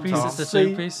down. just Two pieces. It's a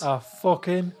two-piece. A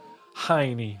fucking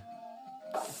hiney.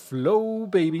 Flow,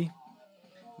 baby.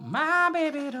 My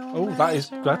baby don't. Oh,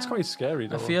 that's quite scary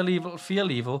though. I feel evil.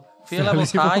 Fear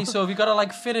level's high, so have you got to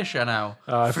like finish her now?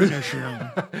 Finish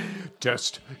him.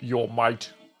 Test your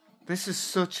might. This is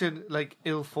such a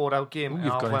ill thought out game. You've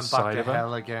and I gone went inside back to of it.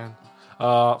 hell again.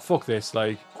 Fuck this,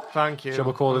 like. Thank you. Shall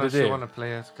we call it a Unless day? you want to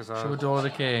play it, because Should we do the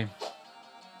key?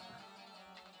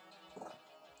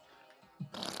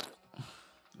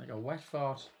 Like a wet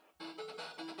fart.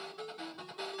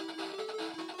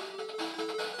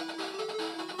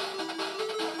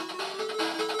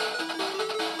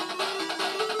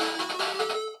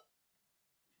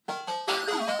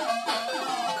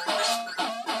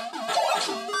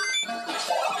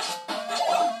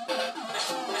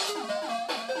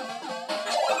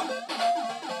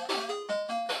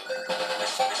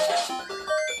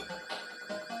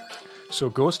 So,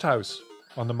 Ghost House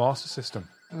on the Master System.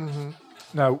 Mm-hmm.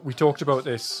 Now, we talked about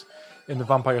this in the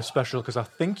Vampire Special because I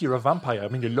think you're a vampire. I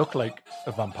mean, you look like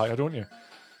a vampire, don't you?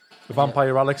 The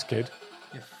vampire Alex kid.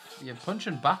 You're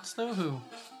punching bats, though, who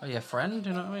are your friend,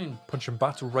 you know what I mean? Punching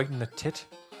bats right in the tit.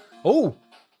 Oh!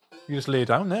 You just lay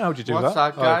down there. How'd you do What's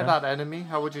that Oh, guy, okay. that enemy?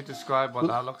 How would you describe what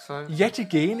that looks like? Yet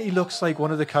again, he looks like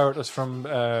one of the characters from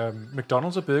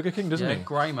McDonald's or Burger King, doesn't Yeah, he?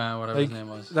 Grimer, whatever his name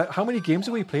was. How many games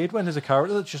have we played when there's a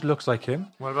character that just looks like him?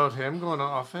 What about him going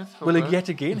off it? Well, yet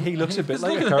again, he looks a bit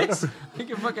like a Look at character. this. You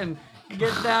can fucking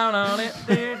get down on it,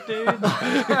 dude.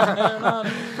 Down on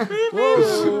it.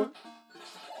 Whoa.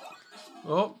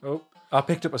 Oh, I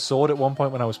picked up a sword at one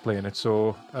point when I was playing it,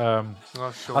 so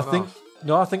Oh, sure I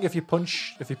think if you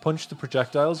punch the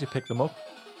projectiles, you pick them up.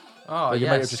 oh, You yes.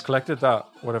 might have just collected that,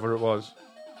 whatever it was.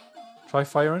 Try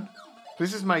firing.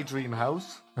 This is my dream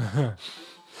house.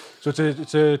 So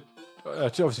it's a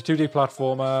obviously 2D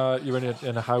platformer. You're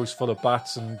in a house full of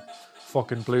bats and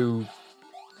fucking blue,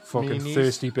 fucking Meanies.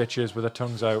 thirsty bitches with their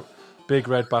tongues out. Big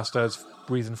red bastards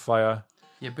breathing fire.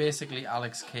 You're basically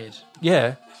Alex Kidd.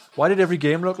 Yeah. Why did every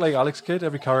game look like Alex Kidd?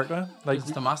 Every character, like It's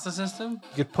the Master System.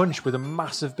 you could punch with a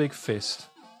massive big fist.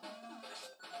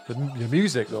 The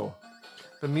music though.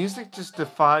 The music just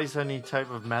defies any type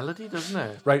of melody, doesn't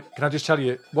it? Right, can I just tell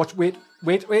you? Watch, wait.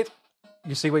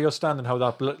 You see where you're standing? How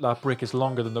that brick is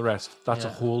longer than the rest? That's a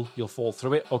Yeah. hole. You'll fall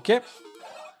through it. Okay.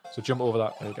 So jump over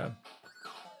that. There you go.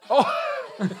 Oh,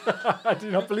 I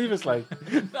do not believe it's like.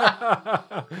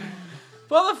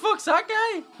 What the fuck's that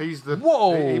guy? He's the.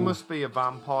 Whoa. He must be a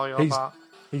vampire. He's That.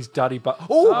 he's daddy.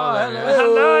 Oh,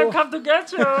 Hello, I've come to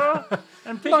get you.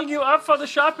 I'm picking you up for the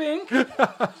shopping. You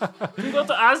go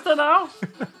to Asda now.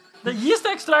 The yeast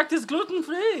extract is gluten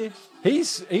free.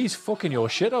 he's fucking your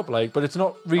shit up, like, but it's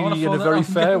not wanna really in fall a very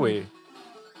down. fair way.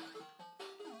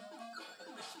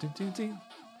 Ding, ding, ding.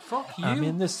 Fuck you. I'm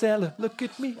in the cellar. Look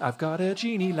at me. I've got a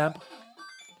genie lamp.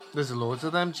 There's loads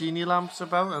of them genie lamps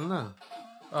about, isn't there?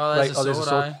 Oh, there's a There's sword, a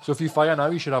sword. aye. So if you fire now,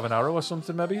 you should have an arrow or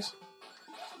something, maybe.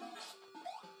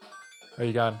 There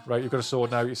you go. Right, you've got a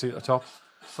sword now. You see at the top.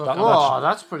 Fuck, That- I'm, Oh,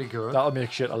 that's pretty good. That'll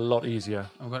make shit a lot easier.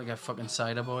 I'm gonna get fucking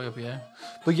Cider Boy up here.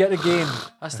 But yet again,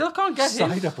 I still can't get him.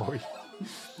 Cider Boy.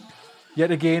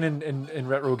 Yet again, in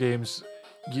retro games,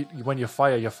 when you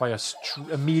fire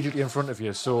immediately in front of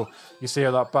you. So you see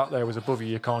how that bat there was above you,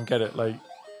 you can't get it. Like,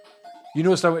 you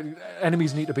notice how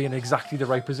enemies need to be in exactly the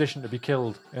right position to be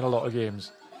killed in a lot of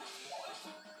games.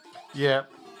 Yeah.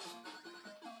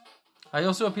 I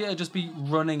also appear to just be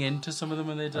running into some of them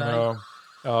when they die.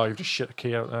 Oh, you've just shit a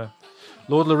key out there.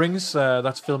 Lord of the Rings,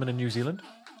 that's filming in New Zealand.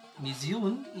 New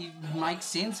Zealand, it makes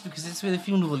sense because it's where they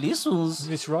filmed all the lessons.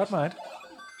 It's right, mate.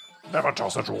 Never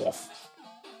toss a dwarf.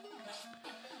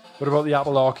 What about the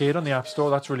Apple Arcade on the App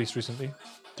Store? That's released recently.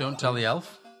 Don't tell the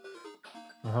elf.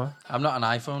 Uh-huh. I'm not an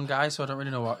iPhone guy, so I don't really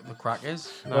know what the crack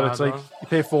is. Well, it's I like don't. you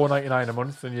pay $4.99 a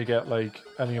month and you get like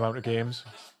any amount of games,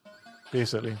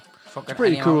 basically. Fucking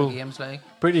pretty any amount of cool. games,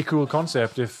 like. Pretty cool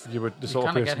concept if you were the sort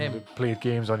of kinda person get him. that played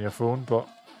games on your phone, but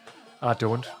I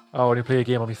don't. I only play a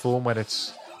game on my phone when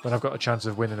I've got a chance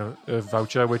of winning a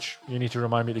voucher, which you need to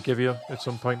remind me to give you at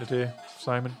some point today,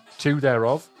 Simon. 2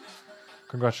 thereof.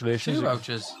 Congratulations. 2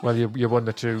 vouchers. Well, you won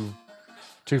the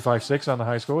 256 on the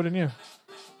high score, didn't you?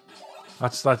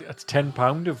 That's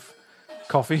 £10 of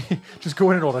coffee. Just go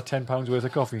in and order £10 worth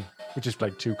of coffee, which is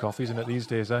like 2 coffees in it these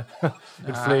days, eh?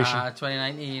 Inflation.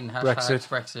 2019. Brexit.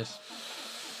 Brexit.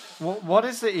 What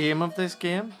is the aim of this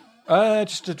game?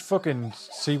 Just to fucking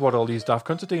see what all these daft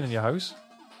cunts are doing in your house.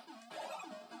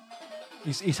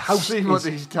 His house See what is...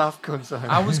 these daft cunts are.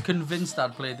 I was convinced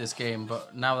I'd played this game,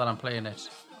 but now that I'm playing it,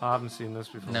 I haven't seen this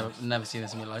before. never seen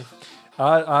this in my life.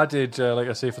 I did, like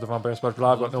I say, for the Vampire Special,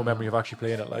 but I've got no memory of actually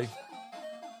playing it, like.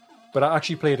 But I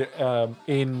actually played it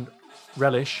in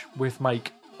Relish with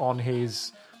Mike on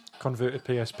his converted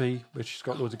PSP, which has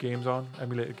got loads of games on,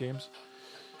 emulated games.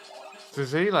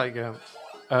 Does he like him?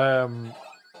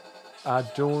 I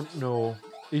don't know.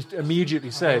 He immediately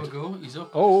There said, we go. He's up.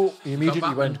 "Oh!" He immediately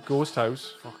Batman. went Ghost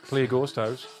House, play Ghost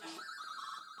House.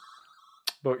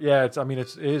 But yeah, it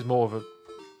is more of a.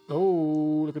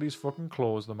 Oh, look at these fucking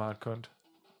claws, the mad cunt.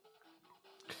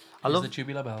 I love the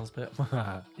tubular bells bit.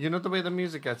 You know the way the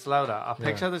music gets louder? I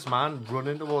picture this man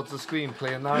running towards the screen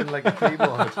playing that on like a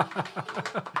keyboard.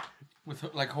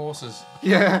 With like horses.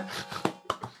 Yeah.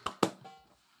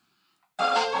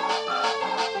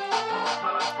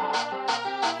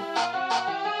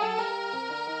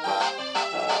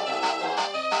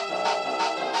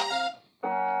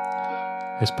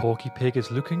 As Porky Pig is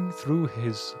looking through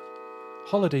his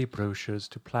holiday brochures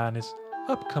to plan his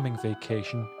upcoming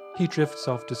vacation, he drifts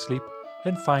off to sleep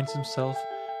and finds himself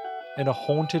in a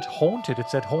haunted, it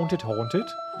said haunted Haunted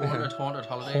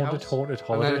holiday house. haunted And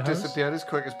holiday then it house. disappeared as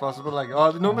quick as possible. Like,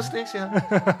 oh, no mistakes here.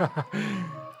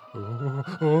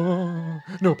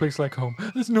 No place like home.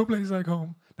 There's no place like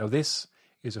home. Now this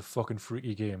is a fucking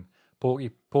freaky game.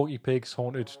 Porky Pig's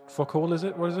haunted fuckhole, is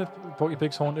it? What is it? Porky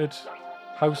Pig's haunted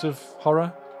house of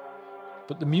horror.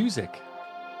 But the music.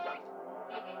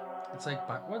 It's like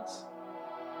backwards.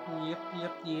 Yep.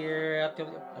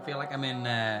 I feel like I'm in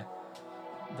the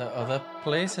other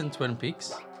place in Twin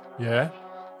Peaks. Yeah.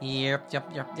 Yep.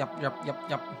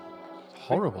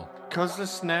 Horrible. Because the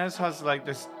SNES has like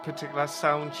this particular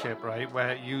sound chip, right, where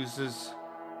it uses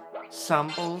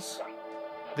samples.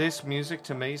 This music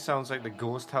to me sounds like the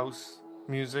Ghost House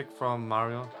music from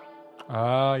Mario.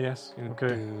 Ah, yes.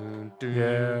 Okay.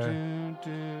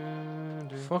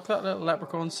 Fuck that little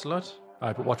leprechaun slut.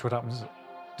 Aye, but watch what happens.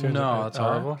 No, that's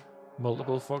horrible.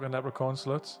 Multiple fucking leprechaun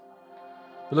sluts.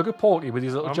 But look at Porky with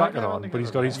his little Oh my jacket God, on, look but at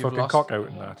he's got that. his You've fucking lost- cock out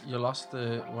in that. You lost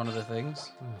one of the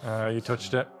things. You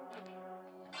touched it.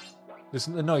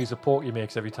 Listen to the noise that Porky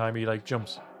makes every time he like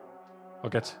jumps or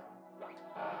gets.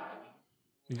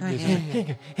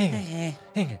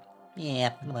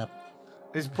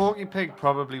 Is Porky Pig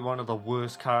probably one of the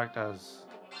worst characters?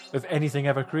 Of anything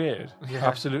ever created. Yeah.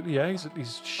 Absolutely, yeah.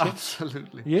 He's shit.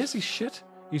 Absolutely. He is. He's shit.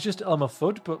 He's just Elmer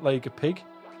Fudd, but like a pig.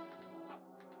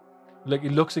 Like he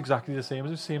looks exactly the same,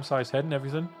 as his same size head and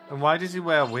everything. And why does he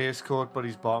wear a waistcoat but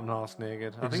he's bottom half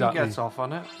naked? I think Exactly. he gets off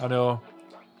on it. I know.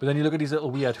 But then you look at his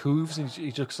little weird hooves, and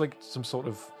he looks like some sort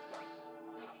of.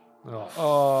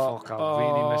 Oh, fuck, I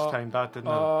really mistimed that, didn't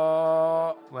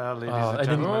I? Well, ladies and and then he-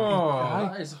 gentlemen. Oh,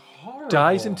 that is horrible.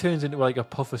 Dies and turns into like a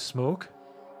puff of smoke,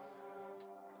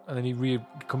 and then he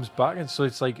comes back, and so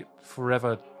it's like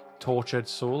forever tortured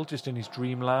soul just in his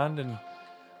dreamland, and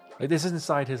like this is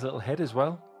inside his little head as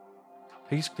well.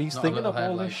 He's Not a thinking little of head,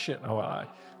 all like- this shit. Oh, aye.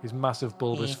 His massive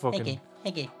bulbous fucking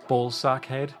ball sack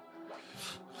head.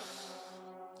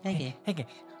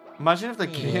 Imagine if the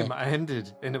game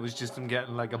ended and it was just him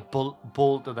getting like a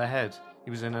bolt to the head. He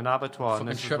was in an abattoir and Fucking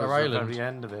this was Shutter the Island. very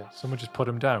end of it. Someone just put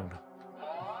him down.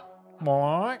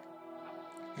 Moink.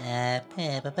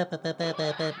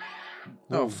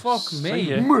 Oh, fuck me.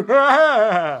 See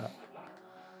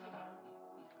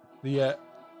The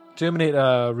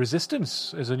Terminator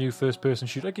Resistance is a new first-person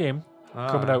shooter game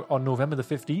coming out on November the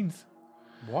 15th.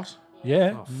 What?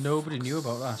 Yeah, Nobody knew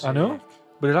about that. I know.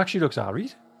 But it actually looks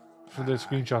alright from the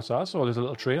screenshots I saw. There's a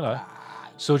little trailer.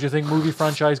 So do you think movie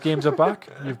franchise games are back?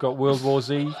 You've got World War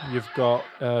Z, you've got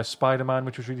Spider-Man,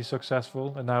 which was really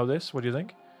successful, and now this. What do you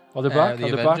think? Are they back? The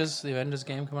Are they Avengers, the Avengers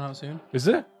game coming out soon. back? Is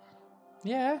it?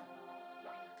 Yeah.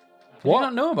 Did What? you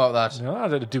not know about that? No, I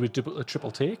had to do a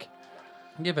triple take.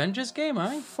 The Avengers game,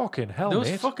 aye? Fucking hell,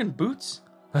 Those mate. fucking boots.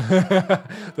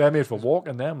 They're made for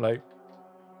walking them, like.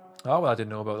 Oh, well, I didn't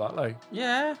know about that, like.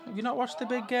 Yeah. Have you not watched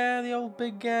the old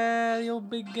big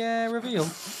reveal?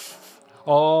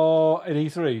 Oh, at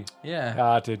E3? Yeah.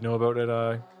 I did know about it,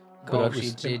 but Oh, it you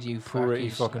was did, you pretty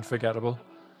fuckies. fucking forgettable.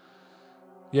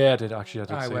 Yeah, I did, actually. I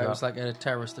did Aye, see where that. it was like a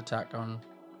terrorist attack on,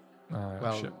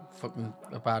 well, shit. fucking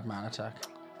a bad man attack.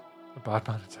 A bad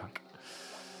man attack.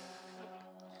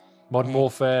 Modern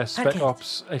Warfare Spec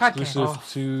Ops exclusive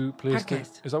to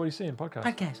PlayStation. Is that what he's saying?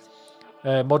 Podcast.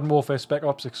 Modern Warfare Spec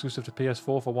Ops exclusive to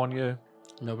PS4 for 1 year.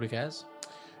 Nobody cares.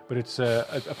 But it's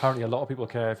apparently a lot of people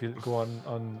care if you go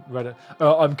on Reddit.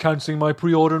 I'm cancelling my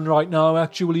pre-ordering right now,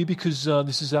 actually, because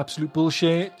this is absolute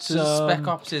bullshit. So Spec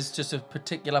Ops is just a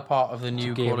particular part of the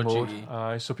new game Call of mode.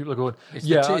 Duty. So people are going, It's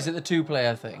yeah. is it the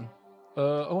two-player thing?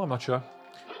 I'm not sure.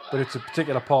 But it's a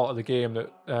particular part of the game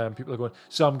that people are going,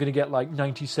 so I'm going to get like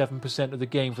 97% of the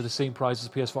game for the same price as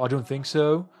PS4. I don't think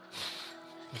so.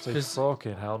 It's like, 'Cause-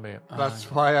 fucking hell, mate.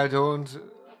 That's why I don't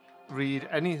read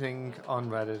anything on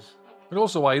Reddit. And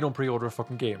also why you don't pre-order a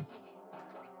fucking game.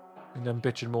 And then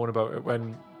bitch and moan about it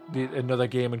when another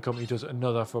gaming company does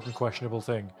another fucking questionable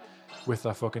thing with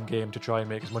that fucking game to try and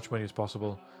make as much money as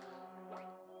possible.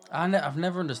 I've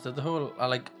never understood the whole,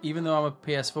 even though I'm a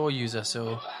PS4 user,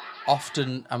 so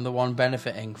often am the one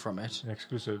benefiting from it.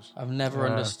 Exclusives. I've never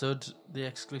understood the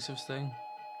exclusives thing.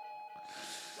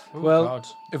 Oh, Well, God.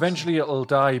 eventually it'll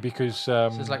die because...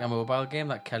 This is like a mobile game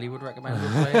that Kelly would recommend we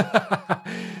play.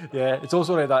 yeah, it's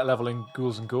also like that level in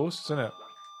Ghouls and Ghosts, isn't it?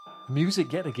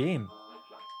 Music yet again.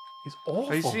 It's awful.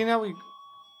 Have you seen how we...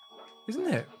 Isn't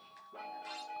it?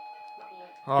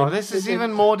 Oh, this is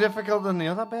even more difficult than the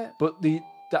other bit. But the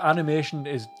animation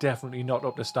is definitely not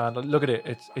up to standard. Look at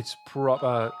it. It's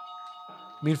proper...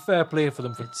 I mean, fair play for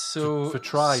them It's so for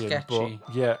trying. sketchy.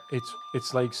 But yeah,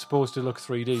 it's like supposed to look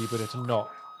 3D, but it's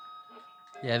not.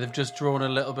 Yeah, they've just drawn a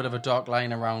little bit of a dark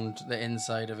line around the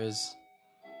inside of his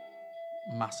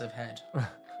massive head.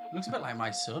 Looks a bit like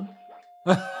my son.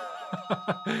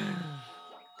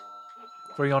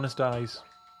 Very honest eyes.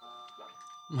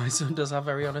 My son does have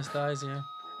very honest eyes,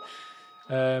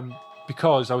 yeah.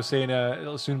 Because I was saying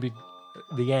it'll soon be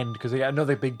the end, because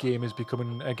another big game is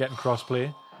becoming getting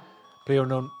crossplay.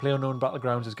 PlayerUnknown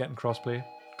Battlegrounds is getting crossplay.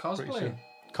 Pretty soon.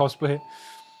 Cosplay.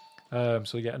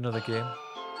 So you get another game.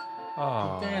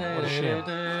 Oh, what a shame.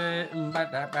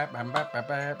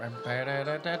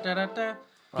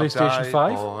 PlayStation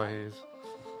 5? Boys.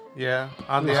 Yeah,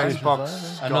 and the PlayStation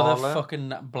Xbox 5, Another Scarlet.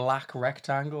 fucking black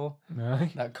rectangle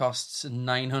Aye. that costs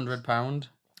 £900.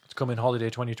 It's coming holiday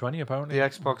 2020 apparently. The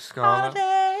Xbox Scarlet.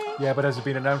 Yeah, but has there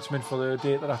been an announcement for the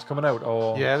date that's coming out?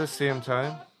 Or Yeah, the same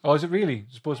time. Oh, is it really?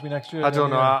 It's supposed to be next year? I don't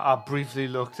know. Yeah. I briefly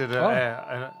looked at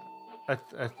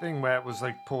a thing where it was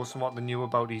like posting what they knew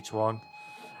about each one,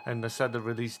 and they said the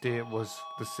release date was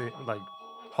the same, like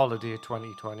holiday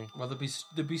 2020. Well,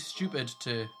 they'd be stupid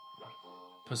to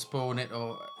postpone it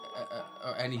or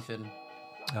anything.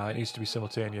 It needs to be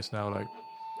simultaneous now. Like,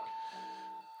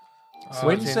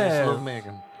 When's When's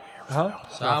lovemaking? huh?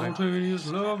 Simultaneous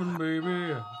loving,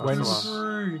 baby.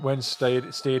 When's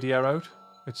Stadia out?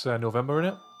 It's November,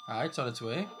 innit? It's on its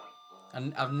way.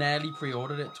 And I've nearly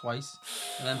pre-ordered it twice,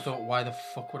 and then thought, why the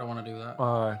fuck would I want to do that?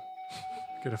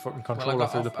 Get a fucking Well, controller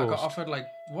through the I got post. offered like,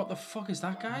 what the fuck is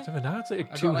that guy? It's like a I got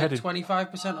like two-headed.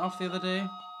 25% off the other day.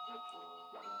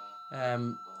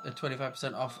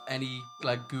 25% off any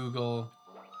like Google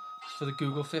for the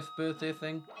Google 5th birthday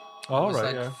thing. Oh, It was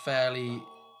right, like yeah. fairly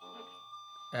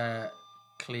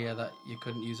clear that you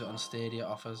couldn't use it on Stadia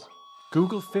offers.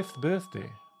 Google 5th birthday.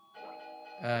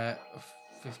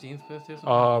 15th birthday or something.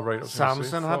 Oh, right. I was gonna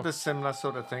say, Samsung had fuck. the similar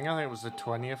sort of thing. I think it was the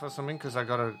 20th or something, because I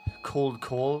got a cold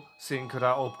call saying could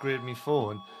I upgrade my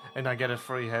phone and I get a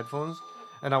free headphones.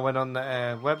 And I went on the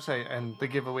website and they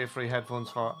give away free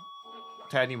headphones to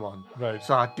anyone. Right.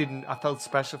 So I felt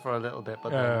special for a little bit, but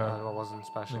then Yeah. I wasn't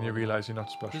special. And you realise you're not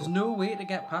special. There's no way to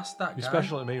get past that You're guy.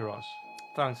 special to me, Ross.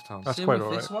 Thanks, Tom. That's Same quite with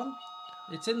this alright. one.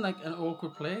 It's in like an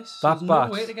awkward place. That There's bat-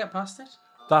 no way to get past it.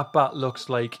 That bat looks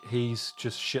like he's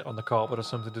just shit on the carpet or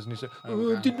something, doesn't he? Say,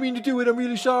 Okay. I didn't mean to do it, I'm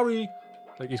really sorry.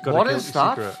 Like he's got What a guilty is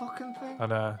that secret. fucking thing?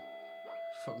 And a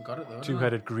Fucking got it though.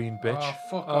 two-headed green bitch. Oh,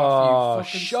 fuck Oh, off, you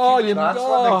fucking sure, stupid you That's Oh.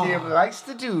 what the game likes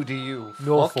to do to you.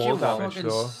 No Fuck you, fall man. damage. fucking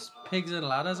though. pigs and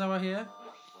ladders over here.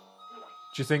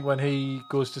 Do you think when he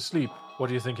goes to sleep, what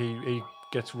do you think he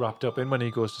gets wrapped up in when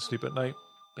he goes to sleep at night?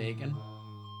 Bacon.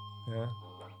 Yeah.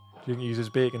 Do you think he uses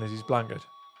bacon as his blanket?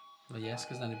 Well, yes,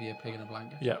 because then it'd be a pig in a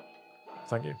blanket. Yeah.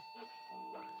 Thank you.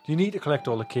 Do you need to collect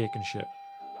all the cake and shit?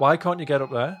 Why can't you get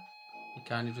up there? You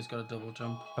can't. You've just got a double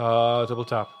jump. Double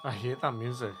tap. I hate that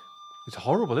music. It's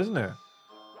horrible, isn't it?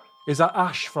 Is that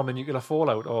ash from a nuclear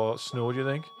fallout or snow, do you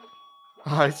think?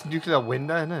 Oh, it's nuclear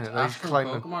winter, isn't it? Ash He's from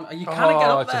climbing. Pokemon. You can't get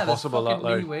Oh, up it's there. impossible, There's that,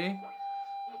 fucking like. no way.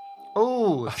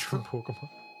 Oh, Ash from Pokemon.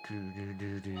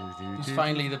 He's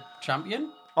finally the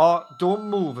champion. Oh, don't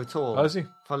move at all. Oh, is he?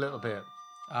 For a little bit.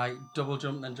 I double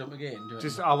jump, then jump again. Do it.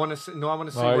 Just, I want to see. No, I want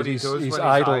to see No, what he he's- does he's when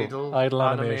idle idle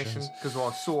animations. Because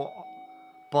we're so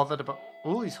bothered about.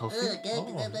 Oh, he's Huffy. And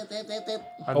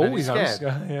Oh, then he's he's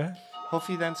scared. yeah.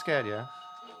 Huffy then scared, yeah.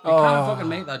 You can't Oh. fucking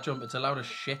make that jump. It's allowed as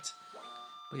shit.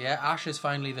 But yeah, Ash is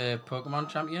finally the Pokemon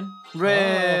champion.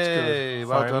 Ray,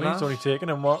 well Finally, done. it's Ash. only taken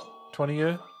him, what, 20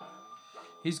 years?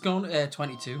 He's gone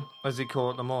 22. Has he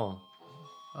caught them all?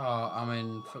 Oh, I'm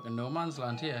in fucking no man's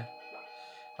land here.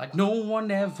 Like no one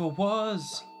ever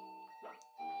was.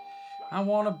 I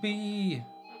wanna be.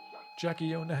 Jackie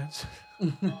Onez.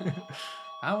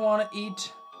 I wanna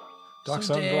eat Dark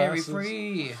some dairy sunglasses.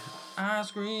 free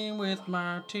ice cream with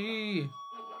my tea.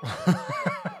 Do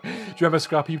you remember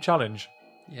Scrap Heap Challenge?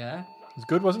 Yeah. It was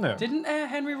good, wasn't it? Didn't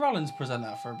Henry Rollins present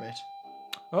that for a bit?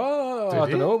 Oh, Did I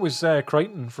he? don't know. It was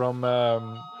Crichton from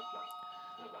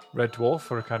Red Dwarf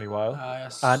for a canny while.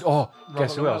 Yes. And,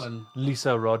 guess who else? Llewellyn.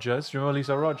 Lisa Rogers. Do you remember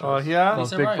Lisa Rogers? Oh, yeah? From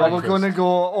Lisa Big Rogers. Well, we're Breakfast. going to go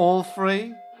all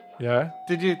three. Yeah.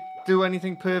 Did you do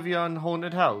anything pervy on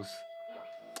Haunted House?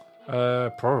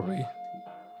 Probably.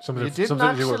 Something, You didn't something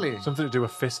actually. something to do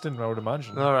with fisting, I would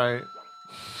imagine. All right.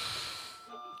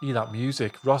 Hear that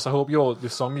music. Ross, I hope the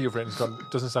song you've written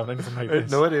doesn't sound anything like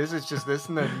this. No, it is. It's just this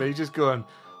and then me just going,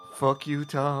 fuck you,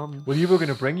 Tom. Well, you were going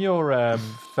to bring your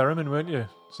theremin, weren't you,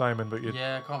 Simon? But you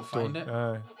Yeah, I can't find don't.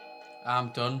 it.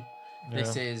 I'm done. Yeah.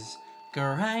 This is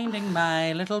grinding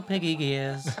my little piggy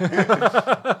gears.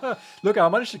 Look, I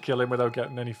managed to kill him without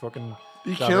getting any fucking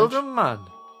You damage. killed him, man.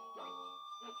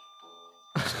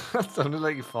 That sounded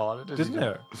like you farted. Didn't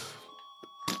it?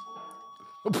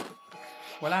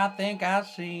 Well, I think I've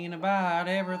seen about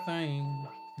everything.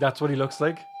 That's what he looks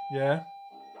like. Yeah.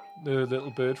 The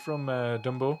little bird from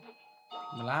Dumbo.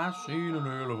 Well, I've seen an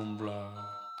elephant fly.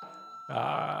 The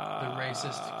Ah.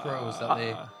 racist crows that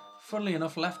they, funnily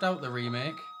enough, left out the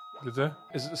remake. Did they?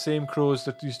 Is it the same crows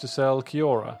that used to sell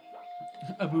Kiora?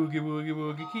 A boogie woogie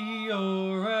woogie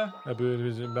Kiora. A bird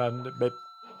was in band.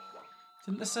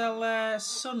 Didn't they sell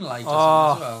sunlight or Oh,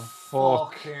 something as well?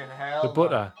 fuck. Fucking hell. The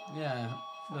butter. Yeah.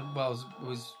 Well, it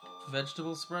was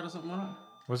vegetable spread or something like that.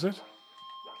 Was it?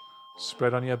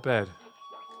 Spread on your bed.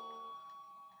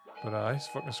 But it's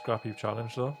fucking scrap heap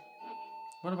challenge though.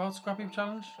 What about Scrap Heap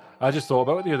Challenge? I just thought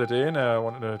about it the other day and I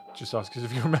wanted to just ask you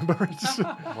if you remember it.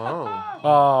 Whoa.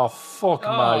 Oh, fuck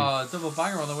my Oh, double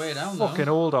banger on the way down, fucking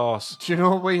though. old arse. Do you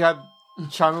know what we had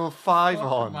Channel 5 Fuck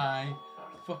on? my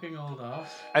fucking old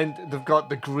ass. And they've got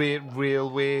the Great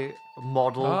Railway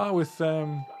model. With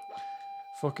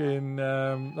fucking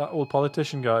that old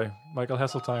politician guy, Michael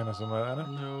Heseltine or something like that.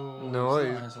 No,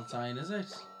 it's not Heseltine, is it?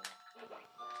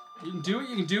 You can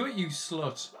do it, you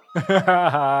slut.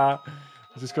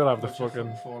 You just gotta have the Watch you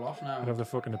fucking fall off now. have the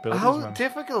fucking abilities, How man.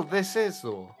 difficult this is,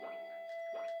 though.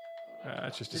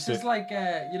 It's just a This sit. is like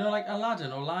like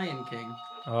Aladdin or Lion King.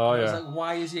 Oh It's yeah. like,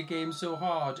 why is your game so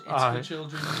hard? It's Aye. for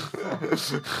children.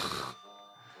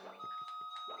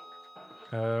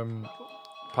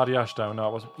 Paddy Ashdown. No,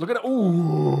 it wasn't. Look at it.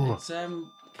 Ooh, It's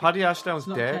Paddy Ashdown's it's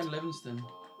not dead. Ken Livingston.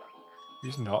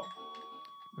 he's not.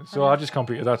 So I just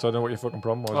completed that, so I don't know what your fucking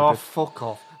problem was. Oh, fuck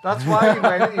off. That's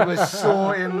why he was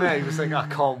so in there. He was like, I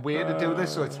can't wait to do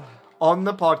this. So it's on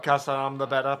the podcast and I'm the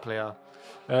better player.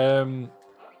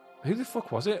 Who the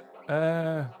fuck was it?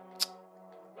 I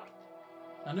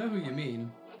know who you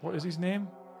mean. What is his name?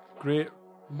 Great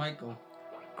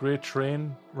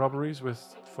Train Robberies with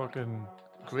fucking.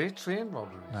 Great train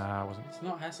robberies. Nah, it wasn't. It's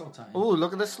not Heseltine. Oh,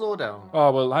 look at the slowdown.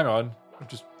 Oh well, hang on.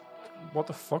 What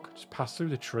the fuck? Just pass through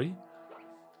the tree.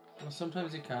 Well,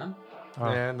 sometimes you can.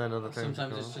 Oh. Yeah, and then other things.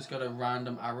 Sometimes it's just got a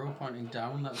random arrow pointing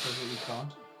down that says that you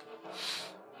can't.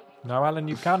 No, Alan,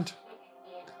 you can't.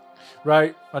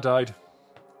 Right, I died.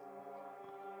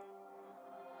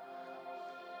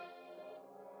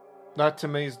 That to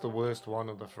me is the worst one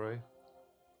of the three.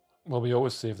 Well, we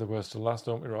always save the worst to last,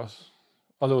 don't we, Ross?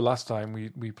 Although last time we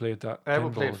played that. Yeah, we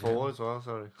pinball played game. 4 as well,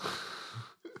 sorry.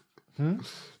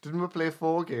 Didn't we play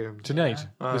 4 games? Tonight,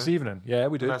 this evening. Yeah,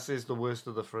 we did. This is the worst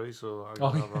of the 3, so I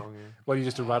got Oh, that wrong. Yeah. Well, you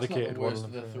just It's not eradicated the one worst of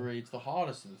of them. the three. It's the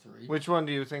hardest of the three. Which one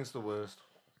do you think's the worst?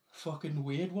 Fucking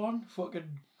weird one.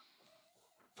 Fucking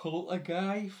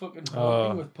Poltergeist. Fucking Oh.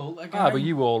 haunting with Poltergeist. But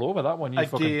you were all over that one. You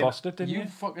fucking Again. bossed it, didn't you? You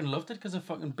fucking loved it because of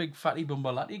fucking big fatty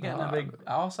bumbalati getting a big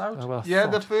arse out. Oh, well, Yeah,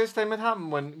 the thought. first time it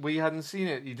happened when we hadn't seen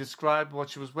it, you described what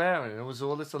she was wearing, and it was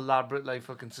all this elaborate, like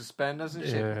fucking suspenders and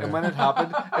shit. Yeah. And when it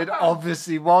happened, it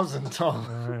obviously wasn't,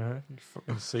 Tom. You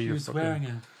fucking see She the was fucking-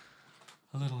 wearing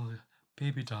a little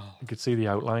baby doll. You could see the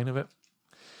outline of it.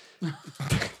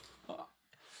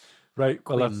 Right,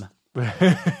 well,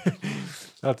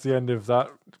 that's the end of that.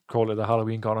 Call it the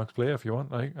Halloween Connox play if you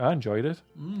want. I enjoyed it.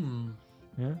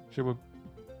 Yeah, should we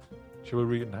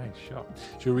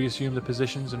reassume the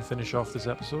positions and finish off this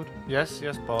episode? Yes,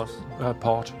 boss.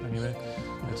 Part, anyway.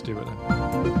 Let's do it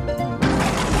then.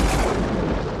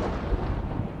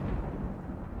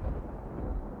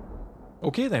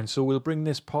 Okay then, so we'll bring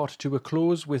this part to a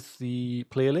close with the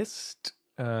playlist.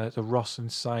 The Ross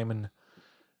and Simon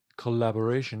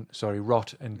collaboration. Sorry,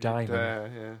 Rot and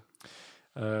Diamond.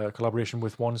 Yeah. Collaboration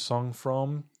with one song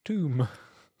from Tomb.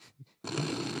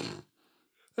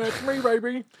 That's me,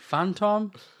 baby.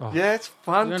 Phantom? Yeah, it's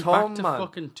We went back Phantom, to man.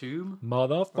 fucking Tomb. I'll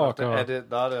have to Motherfucker. edit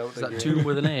that out. Is that again. Tomb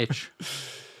with an H?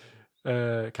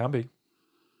 Can be.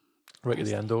 Right at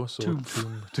the end though, so Tomb.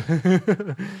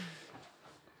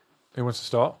 Who wants to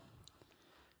start?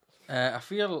 I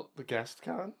feel. The guest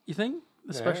can. You think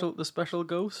the special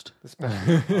ghost?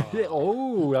 Yeah,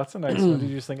 oh, that's a nice one. Did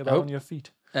you just think of that Oh. on your feet?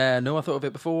 No, I thought of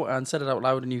it before and said it out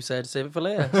loud, and you said save it for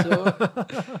later. So,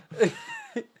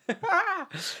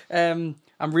 I'm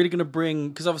really gonna bring,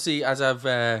 because obviously as I've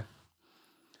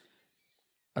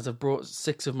brought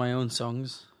 6 of my own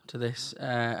songs to this,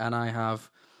 and I have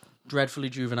dreadfully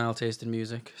juvenile taste in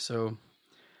music, so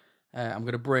I'm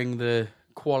going to bring the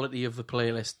quality of the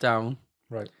playlist down.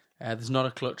 Right. There's not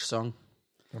a Clutch song.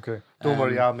 Okay. Don't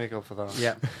worry, I'll make up for that.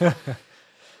 Yeah.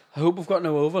 I hope we've got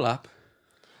no overlap.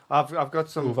 I've got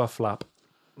some Overflap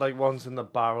like ones in the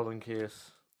barrel in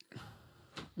case.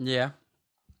 Yeah.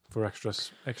 for extra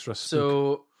spook.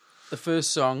 So the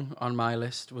first song on my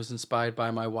list was inspired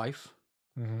by my wife,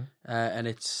 and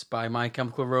it's by My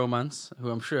Chemical Romance, who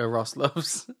I'm sure Ross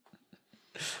loves.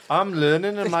 I'm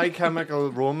learning a My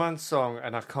Chemical Romance song,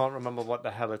 and I can't remember what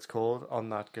the hell it's called on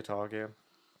that guitar game.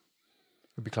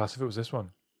 It'd be class if it was this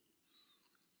one.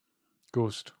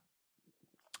 Ghost.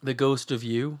 The Ghost of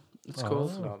You, it's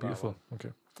called. not that Beautiful. Okay.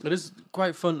 It is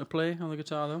quite fun to play on the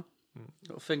guitar, though.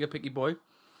 Little finger picky boy.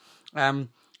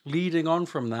 Leading on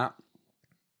from that,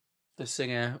 the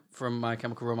singer from My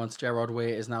Chemical Romance, Gerard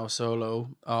Way, is now a solo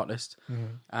artist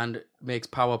and makes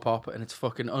power pop, and it's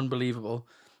fucking unbelievable.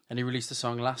 And he released a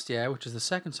song last year, which is the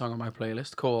second song on my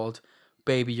playlist, called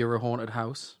Baby You're a Haunted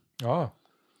House. Oh.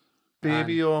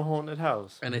 Baby, Your Haunted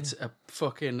House. And it's a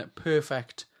fucking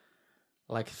perfect,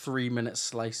 3-minute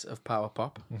slice of power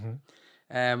pop.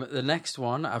 The next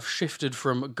one, I've shifted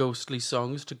from ghostly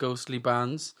songs to ghostly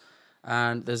bands.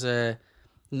 And there's a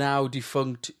now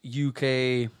defunct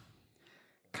UK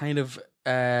kind of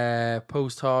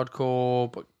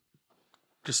post-hardcore, but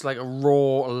just like a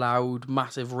raw, loud,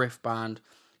 massive riff band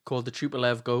called the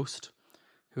Tupolev Ghost,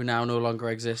 who now no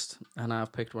longer exist, and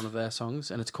I've picked one of their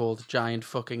songs, and it's called Giant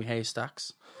Fucking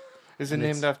Haystacks. Is it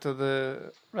named after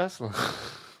the wrestler?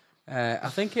 I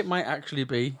think it might actually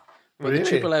be, but Really?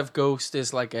 the Tupolev Ghost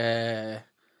is like a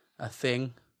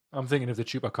thing. I'm thinking of the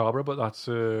Chupacabra, but that's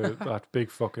that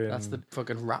big fucking... That's the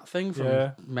fucking rat thing from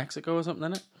Yeah. Mexico or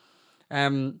something, isn't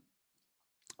it?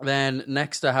 Then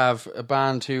next I have a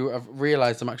band who I've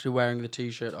realised I'm actually wearing the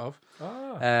T-shirt of.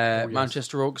 yes.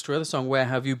 Manchester Orchestra, the song Where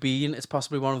Have You Been? It's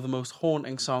possibly one of the most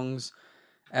haunting songs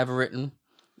ever written.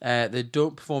 They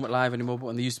don't perform it live anymore, but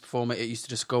when they used to perform it, it used to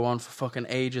just go on for fucking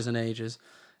ages and ages.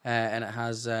 And it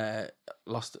has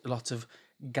lots of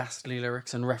ghastly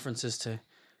lyrics and references to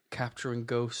capturing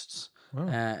ghosts. Oh.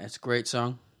 It's a great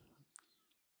song.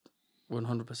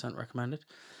 100% recommended.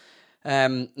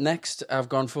 Next, I've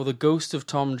gone for The Ghost of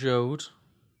Tom Joad,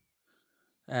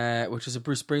 which is a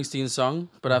Bruce Springsteen song,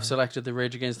 but I've selected the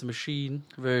Rage Against the Machine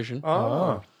version,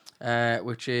 Oh.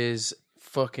 which is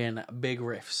fucking big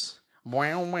riffs.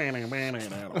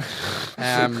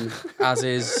 As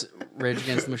is Rage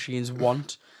Against the Machine's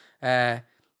want.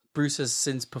 Bruce has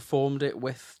since performed it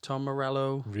with Tom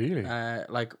Morello. Really?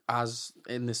 As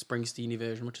in the Springsteen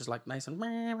version, which is nice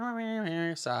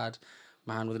and sad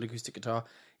man with an acoustic guitar.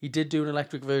 He did do an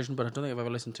electric version, but I don't think I've ever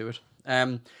listened to it.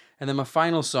 And then my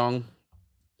final song,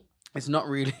 it's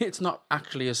not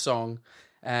actually a song.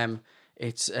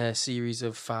 It's a series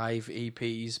of 5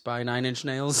 EPs by 9 Inch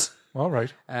Nails. All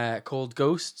right. Called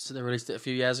Ghosts. They released it a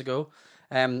few years ago.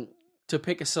 To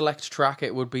pick a select track,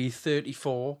 it would be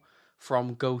 34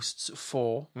 from Ghosts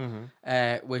 4,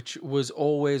 which was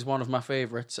always one of my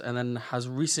favourites, and then has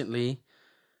recently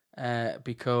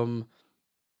become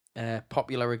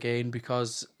popular again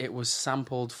because it was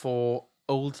sampled for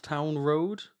Old Town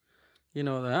Road. You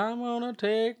know, I'm gonna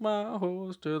take my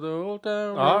horse to the Old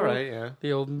Town Road. All right, yeah.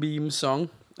 The old meme song.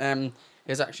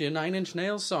 There's actually a 9 Inch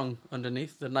Nails song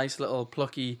underneath, the nice little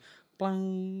plucky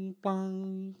blang,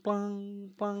 blang,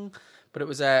 blang, blang. But it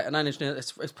was a 9 Inch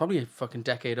Nails. It's probably a fucking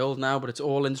decade old now, but it's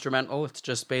all instrumental. It's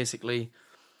just basically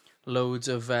loads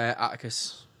of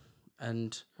Atticus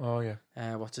and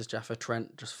what's his Jaffa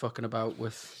Trent just fucking about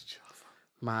with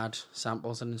mad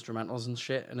samples and instrumentals and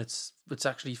shit. And it's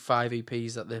actually 5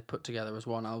 EPs that they put together as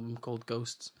one album called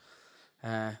Ghosts.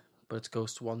 But it's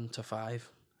Ghosts 1 to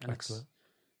 5. And Excellent.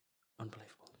 It's unbelievable.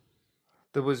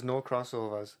 There was no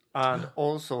crossovers. And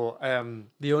also...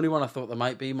 The only one I thought there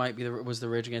might be was the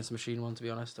Rage Against the Machine one, to be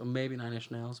honest. Or maybe 9 Inch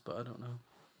Nails, but I don't know.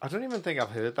 I don't even think I've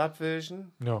heard that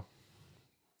version. No.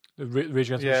 The Rage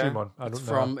Against the Machine one. I don't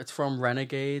know. It's from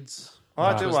Renegades. Oh,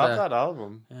 I Nah. do Was have there. that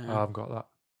album. I haven't got that.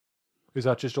 Is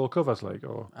that just all covers,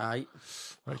 or... Aye.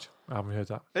 Right. I haven't heard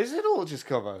that. Is it all just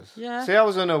covers? Yeah. See, I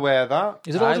was unaware of that.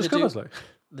 Is it all Aye, just they do. covers,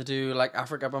 They do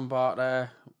Africa Bombata,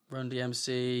 Run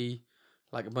DMC,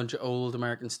 a bunch of old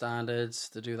American standards.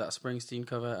 They do that Springsteen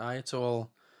cover. Aye, it's all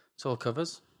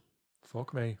covers.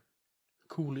 Fuck me.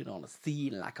 Cooling on a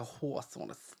scene like a horse on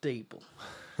a stable.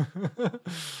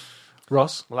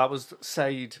 Ross? Well, that was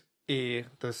side A,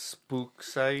 the spook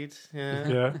side, yeah.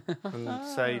 Yeah. And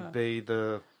side B,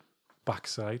 the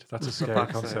Backside. That's a scary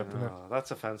backside. concept, isn't it? Oh,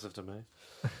 that's offensive to me.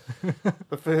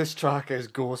 The first track is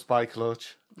Ghost by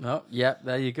Clutch. Oh, yeah,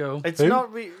 there you go. It's Who?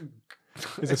 not Is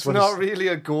it's this not really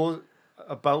a ghost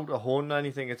about a haunting or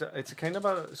anything. It's kind of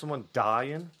about someone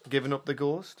dying, giving up the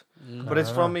ghost. But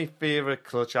it's from my favourite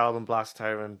Clutch album, Blast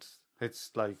Tyrant.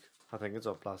 It's like, I think it's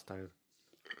off Blast Tyrant.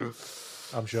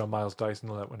 I'm sure Miles Dyson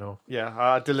will let me know. Yeah,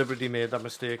 I deliberately made that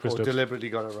mistake, or Chris Stubbs. deliberately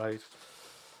got it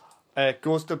right.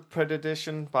 Ghost of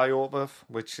Prediction by Opeth,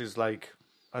 which is like,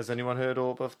 has anyone heard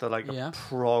Opeth? They're like Yeah. a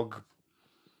prog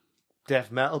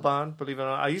death metal band, believe it or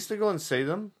not. I used to go and see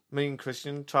them. Me and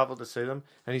Christian travelled to see them,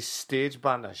 and his stage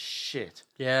band is shit.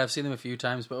 Yeah, I've seen them a few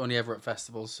times, but only ever at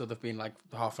festivals, so they've been like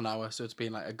half an hour, so it's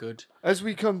been like a good... As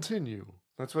we continue.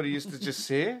 That's what he used to just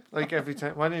say, like every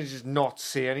time. Why didn't you just not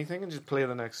say anything and just play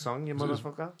the next song, you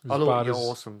motherfucker? Although bad you're as-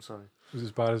 awesome, sorry. It was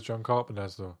as bad as John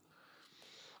Carpenter's, though.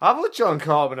 I thought John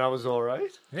Carpenter was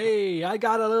alright. Hey, I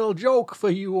got a little joke for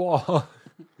you all.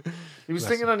 He was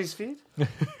singing on his feet.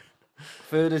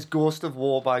 Third is Ghost of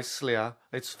War by Slayer.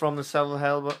 It's from the South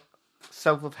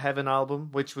of Heaven album,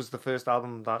 which was the first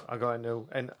album that I got into.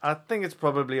 And I think it's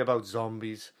probably about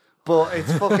zombies. But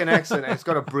it's fucking excellent. It's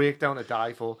got a breakdown to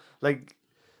die for. Like,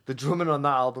 the drumming on that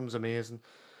album's amazing.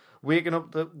 Waking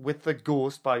Up with the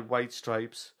Ghost by White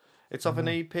Stripes. It's off an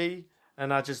EP,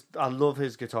 and I love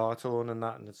his guitar tone and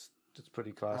that, and it's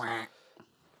pretty classy.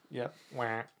 Yeah.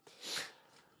 Wah.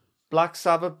 Black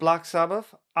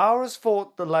Sabbath. Ours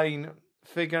thought the line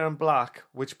 "figure in black,"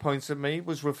 which points at me,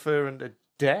 was referring to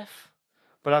death.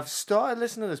 But I've started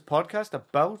listening to this podcast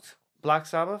about Black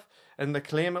Sabbath, and the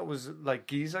claim it was like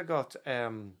Geezer got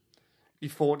he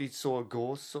thought he saw a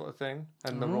ghost sort of thing,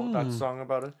 and they wrote that song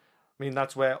about it. I mean,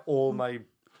 that's where all my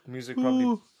music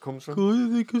probably comes from.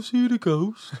 I think I see the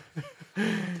ghost.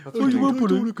 That's what you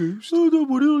put in a ghost. Oh,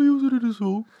 nobody will use it in a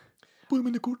song. Put him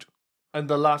in the cut. And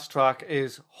the last track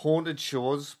is Haunted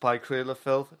Shores by Cradle of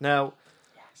Filth. Now,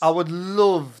 I would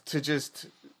love to just,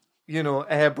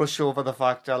 airbrush over the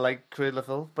fact I like Cradle of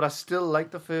Filth, but I still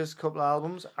like the first couple of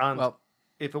albums. And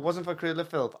if it wasn't for Cradle of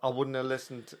Filth, I wouldn't have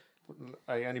listened to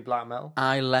any black metal.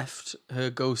 I left Her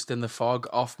Ghost in the Fog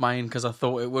off mine because I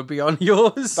thought it would be on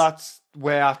yours. That's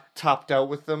where I tapped out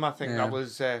with them. I think Yeah. that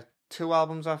was 2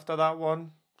 albums after that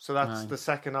one. So that's Aye. the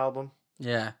second album.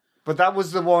 Yeah. But that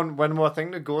was the one, when we were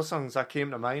thinking of ghost songs, that came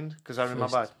to mind, because I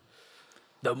remember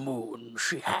The moon,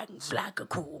 she hangs like a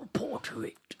cool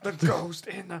portrait. the ghost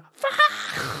in the...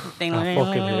 fucking hate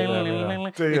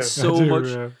that, yeah. It's I so do, much,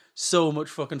 yeah. so much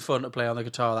fucking fun to play on the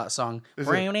guitar. That song. Is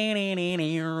But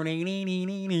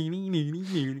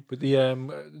But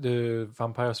the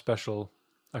Vampire special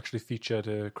actually featured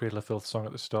a Cradle of Filth song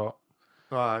at the start.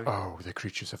 Aye. Oh, the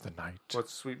creatures of the night. What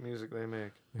sweet music they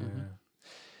make. Yeah.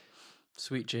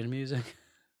 Sweet gin music.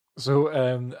 So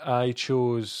I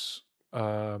chose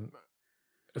a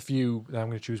few. I'm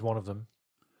going to choose one of them.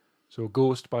 So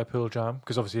Ghost by Pearl Jam,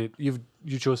 because obviously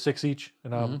you chose 6 each,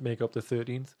 and I'll make up the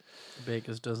 13th.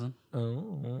 Baker's dozen.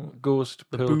 Oh, Ghost,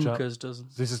 The Pearl Jam. Booker's dozen.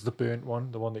 This is the burnt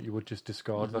one, the one that you would just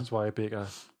discard. That's why a Baker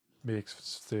makes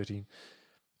 13.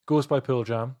 Ghost by Pearl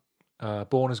Jam.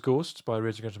 Born as Ghosts by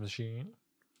Rage Against the Machine.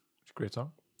 It's a great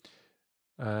song.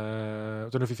 I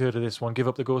don't know if you've heard of this one. Give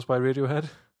Up the Ghost by Radiohead.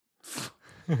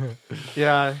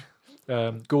 Yeah.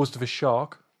 Ghost of a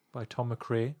Shark by Tom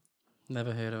McRae.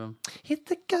 Never heard of him. It's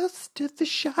the ghost of the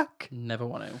shark. Never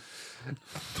want to.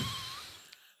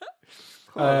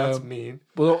 That's mean.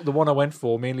 Well, the one I went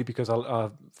for, mainly because I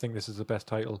think this is the best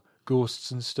title,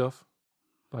 Ghosts and Stuff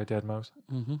by Deadmau5.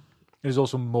 Mm-hmm. There's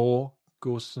also more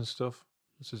Ghosts and Stuff.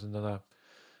 This is another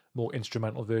more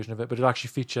instrumental version of it, but it actually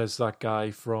features that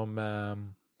guy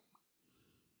from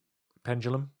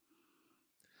Pendulum.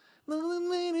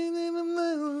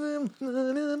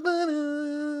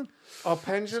 Are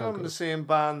Pendulum the same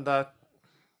band that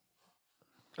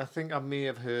I think I may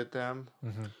have heard them,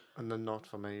 and they're not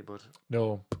for me, but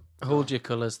No, Hold Your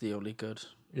Colour's the only good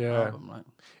yeah, album, right?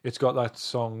 it's got that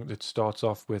song that starts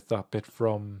off with that bit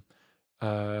from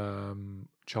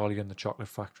Charlie and the Chocolate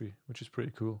Factory, which is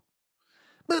pretty cool.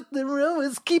 But the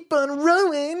rowers keep on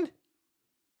rowing.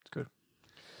 It's good.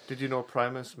 did you know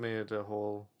Primus made a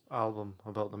whole album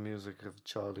about the music of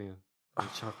Charlie and the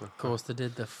Chocolate? Of course they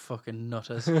did, the fucking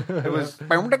nutters. It was Some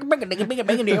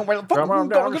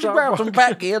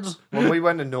fat kids. when we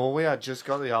went to Norway. I just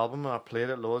got the album and I played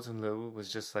it loads, and Lou was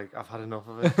just like, "I've had enough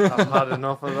of it. I've had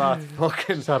enough of that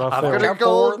fucking. Is that our I've got favorite? a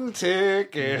golden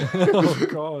ticket." Oh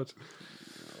God.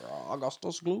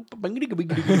 Augustus Gloop.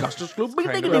 Augustus Gloop.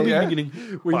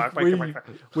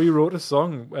 We wrote a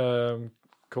song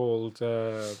called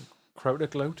Krauter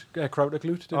Gloat, didn't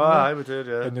Oh, we? I would do,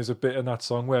 yeah. And there's a bit in that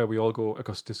song where we all go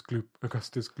Augustus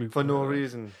Gloop. For no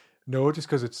reason. No, just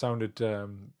because it sounded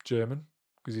German.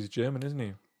 Because he's German, isn't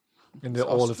he? In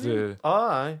all of the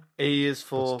Aye. E is what's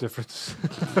for... the difference?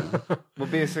 We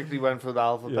basically went through the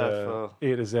alphabet Yeah, for...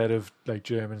 A to Z of like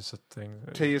German thing.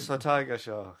 T is for tiger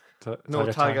shark. Ti- No,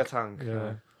 tiger tank. tank.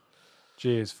 Yeah.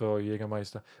 J is for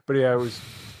Jägermeister. But yeah, it was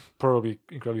probably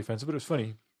incredibly offensive, but it was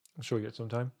funny. I'm sure you get some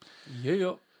time.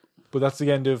 Yeah. But that's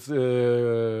the end of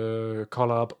the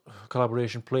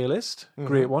collaboration playlist.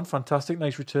 Great one, fantastic,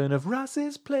 nice return of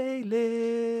Raz's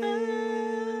playlist.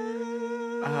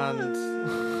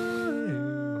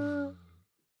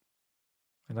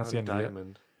 And that's the end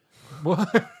Diamond. of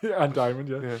it. What? And Diamond,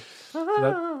 yeah.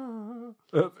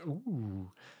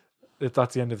 Ooh.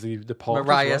 That's the end of the part.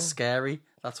 Mariah as well. Scary.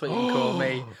 That's what you can call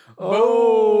me.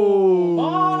 Oh!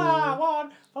 All I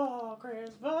want for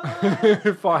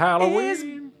Christmas. For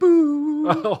Halloween.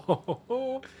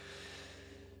 Boo!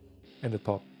 End of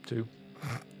part 2.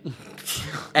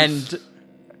 End.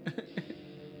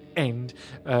 End.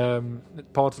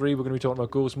 Part 3, we're going to be talking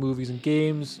about ghost movies and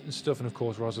games and stuff, and of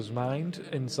course Roz's mind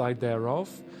inside thereof.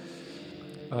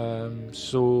 So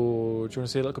do you want to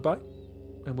say a little goodbye?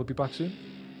 And we'll be back soon.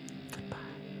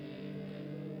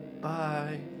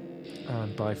 Bye.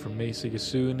 And bye from me. See you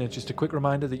soon. And just a quick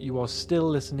reminder that you are still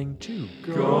listening to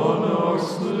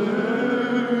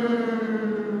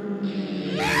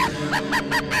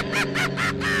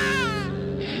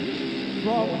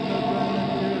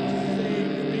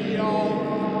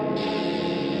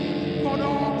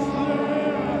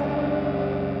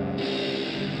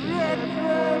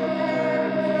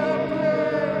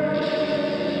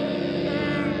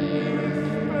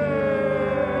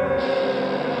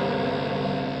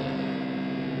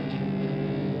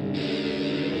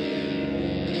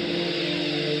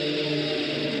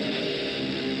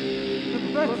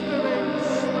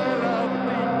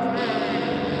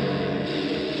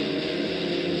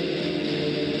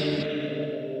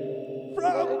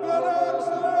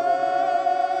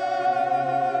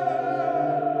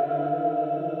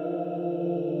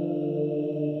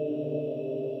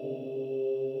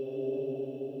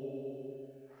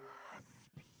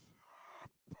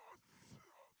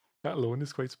That alone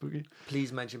is quite spooky.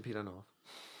 Please mention Peter North.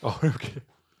 Oh, okay.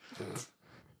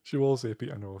 Should we all say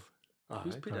Peter North?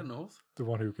 Who's Peter North? The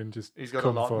one who can just He's got a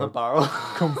come lot for, in the barrel.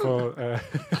 come for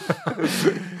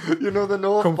You know the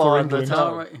North Come for bar in the England.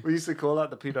 town? Oh, right. We used to call that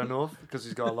the Peter North because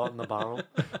he's got a lot in the barrel.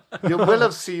 You will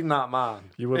have seen that man.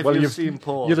 You will, if well, you've seen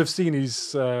Paul. You'll have seen his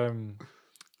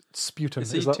sputum.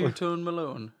 Is he that Two-Tone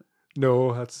Malone?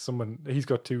 No, that's someone. He's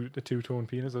got a two-tone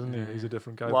penis, doesn't he? He's a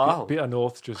different guy. Wow. Peter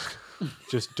North just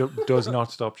does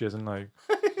not stop jizzing like.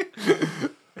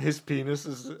 His penis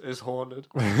is haunted.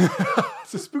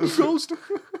 It's a spooky ghost.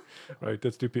 Right,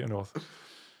 let's do Peter North.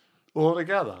 All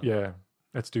together? Yeah,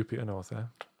 let's do Peter North. Yeah.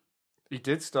 He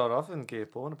did start off in gay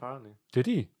porn, apparently. Did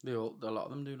he? A lot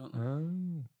of them do, don't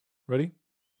they? Ready?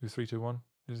 Do 3, 2, 1.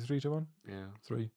 Is it 3, 2, 1? Yeah. 3,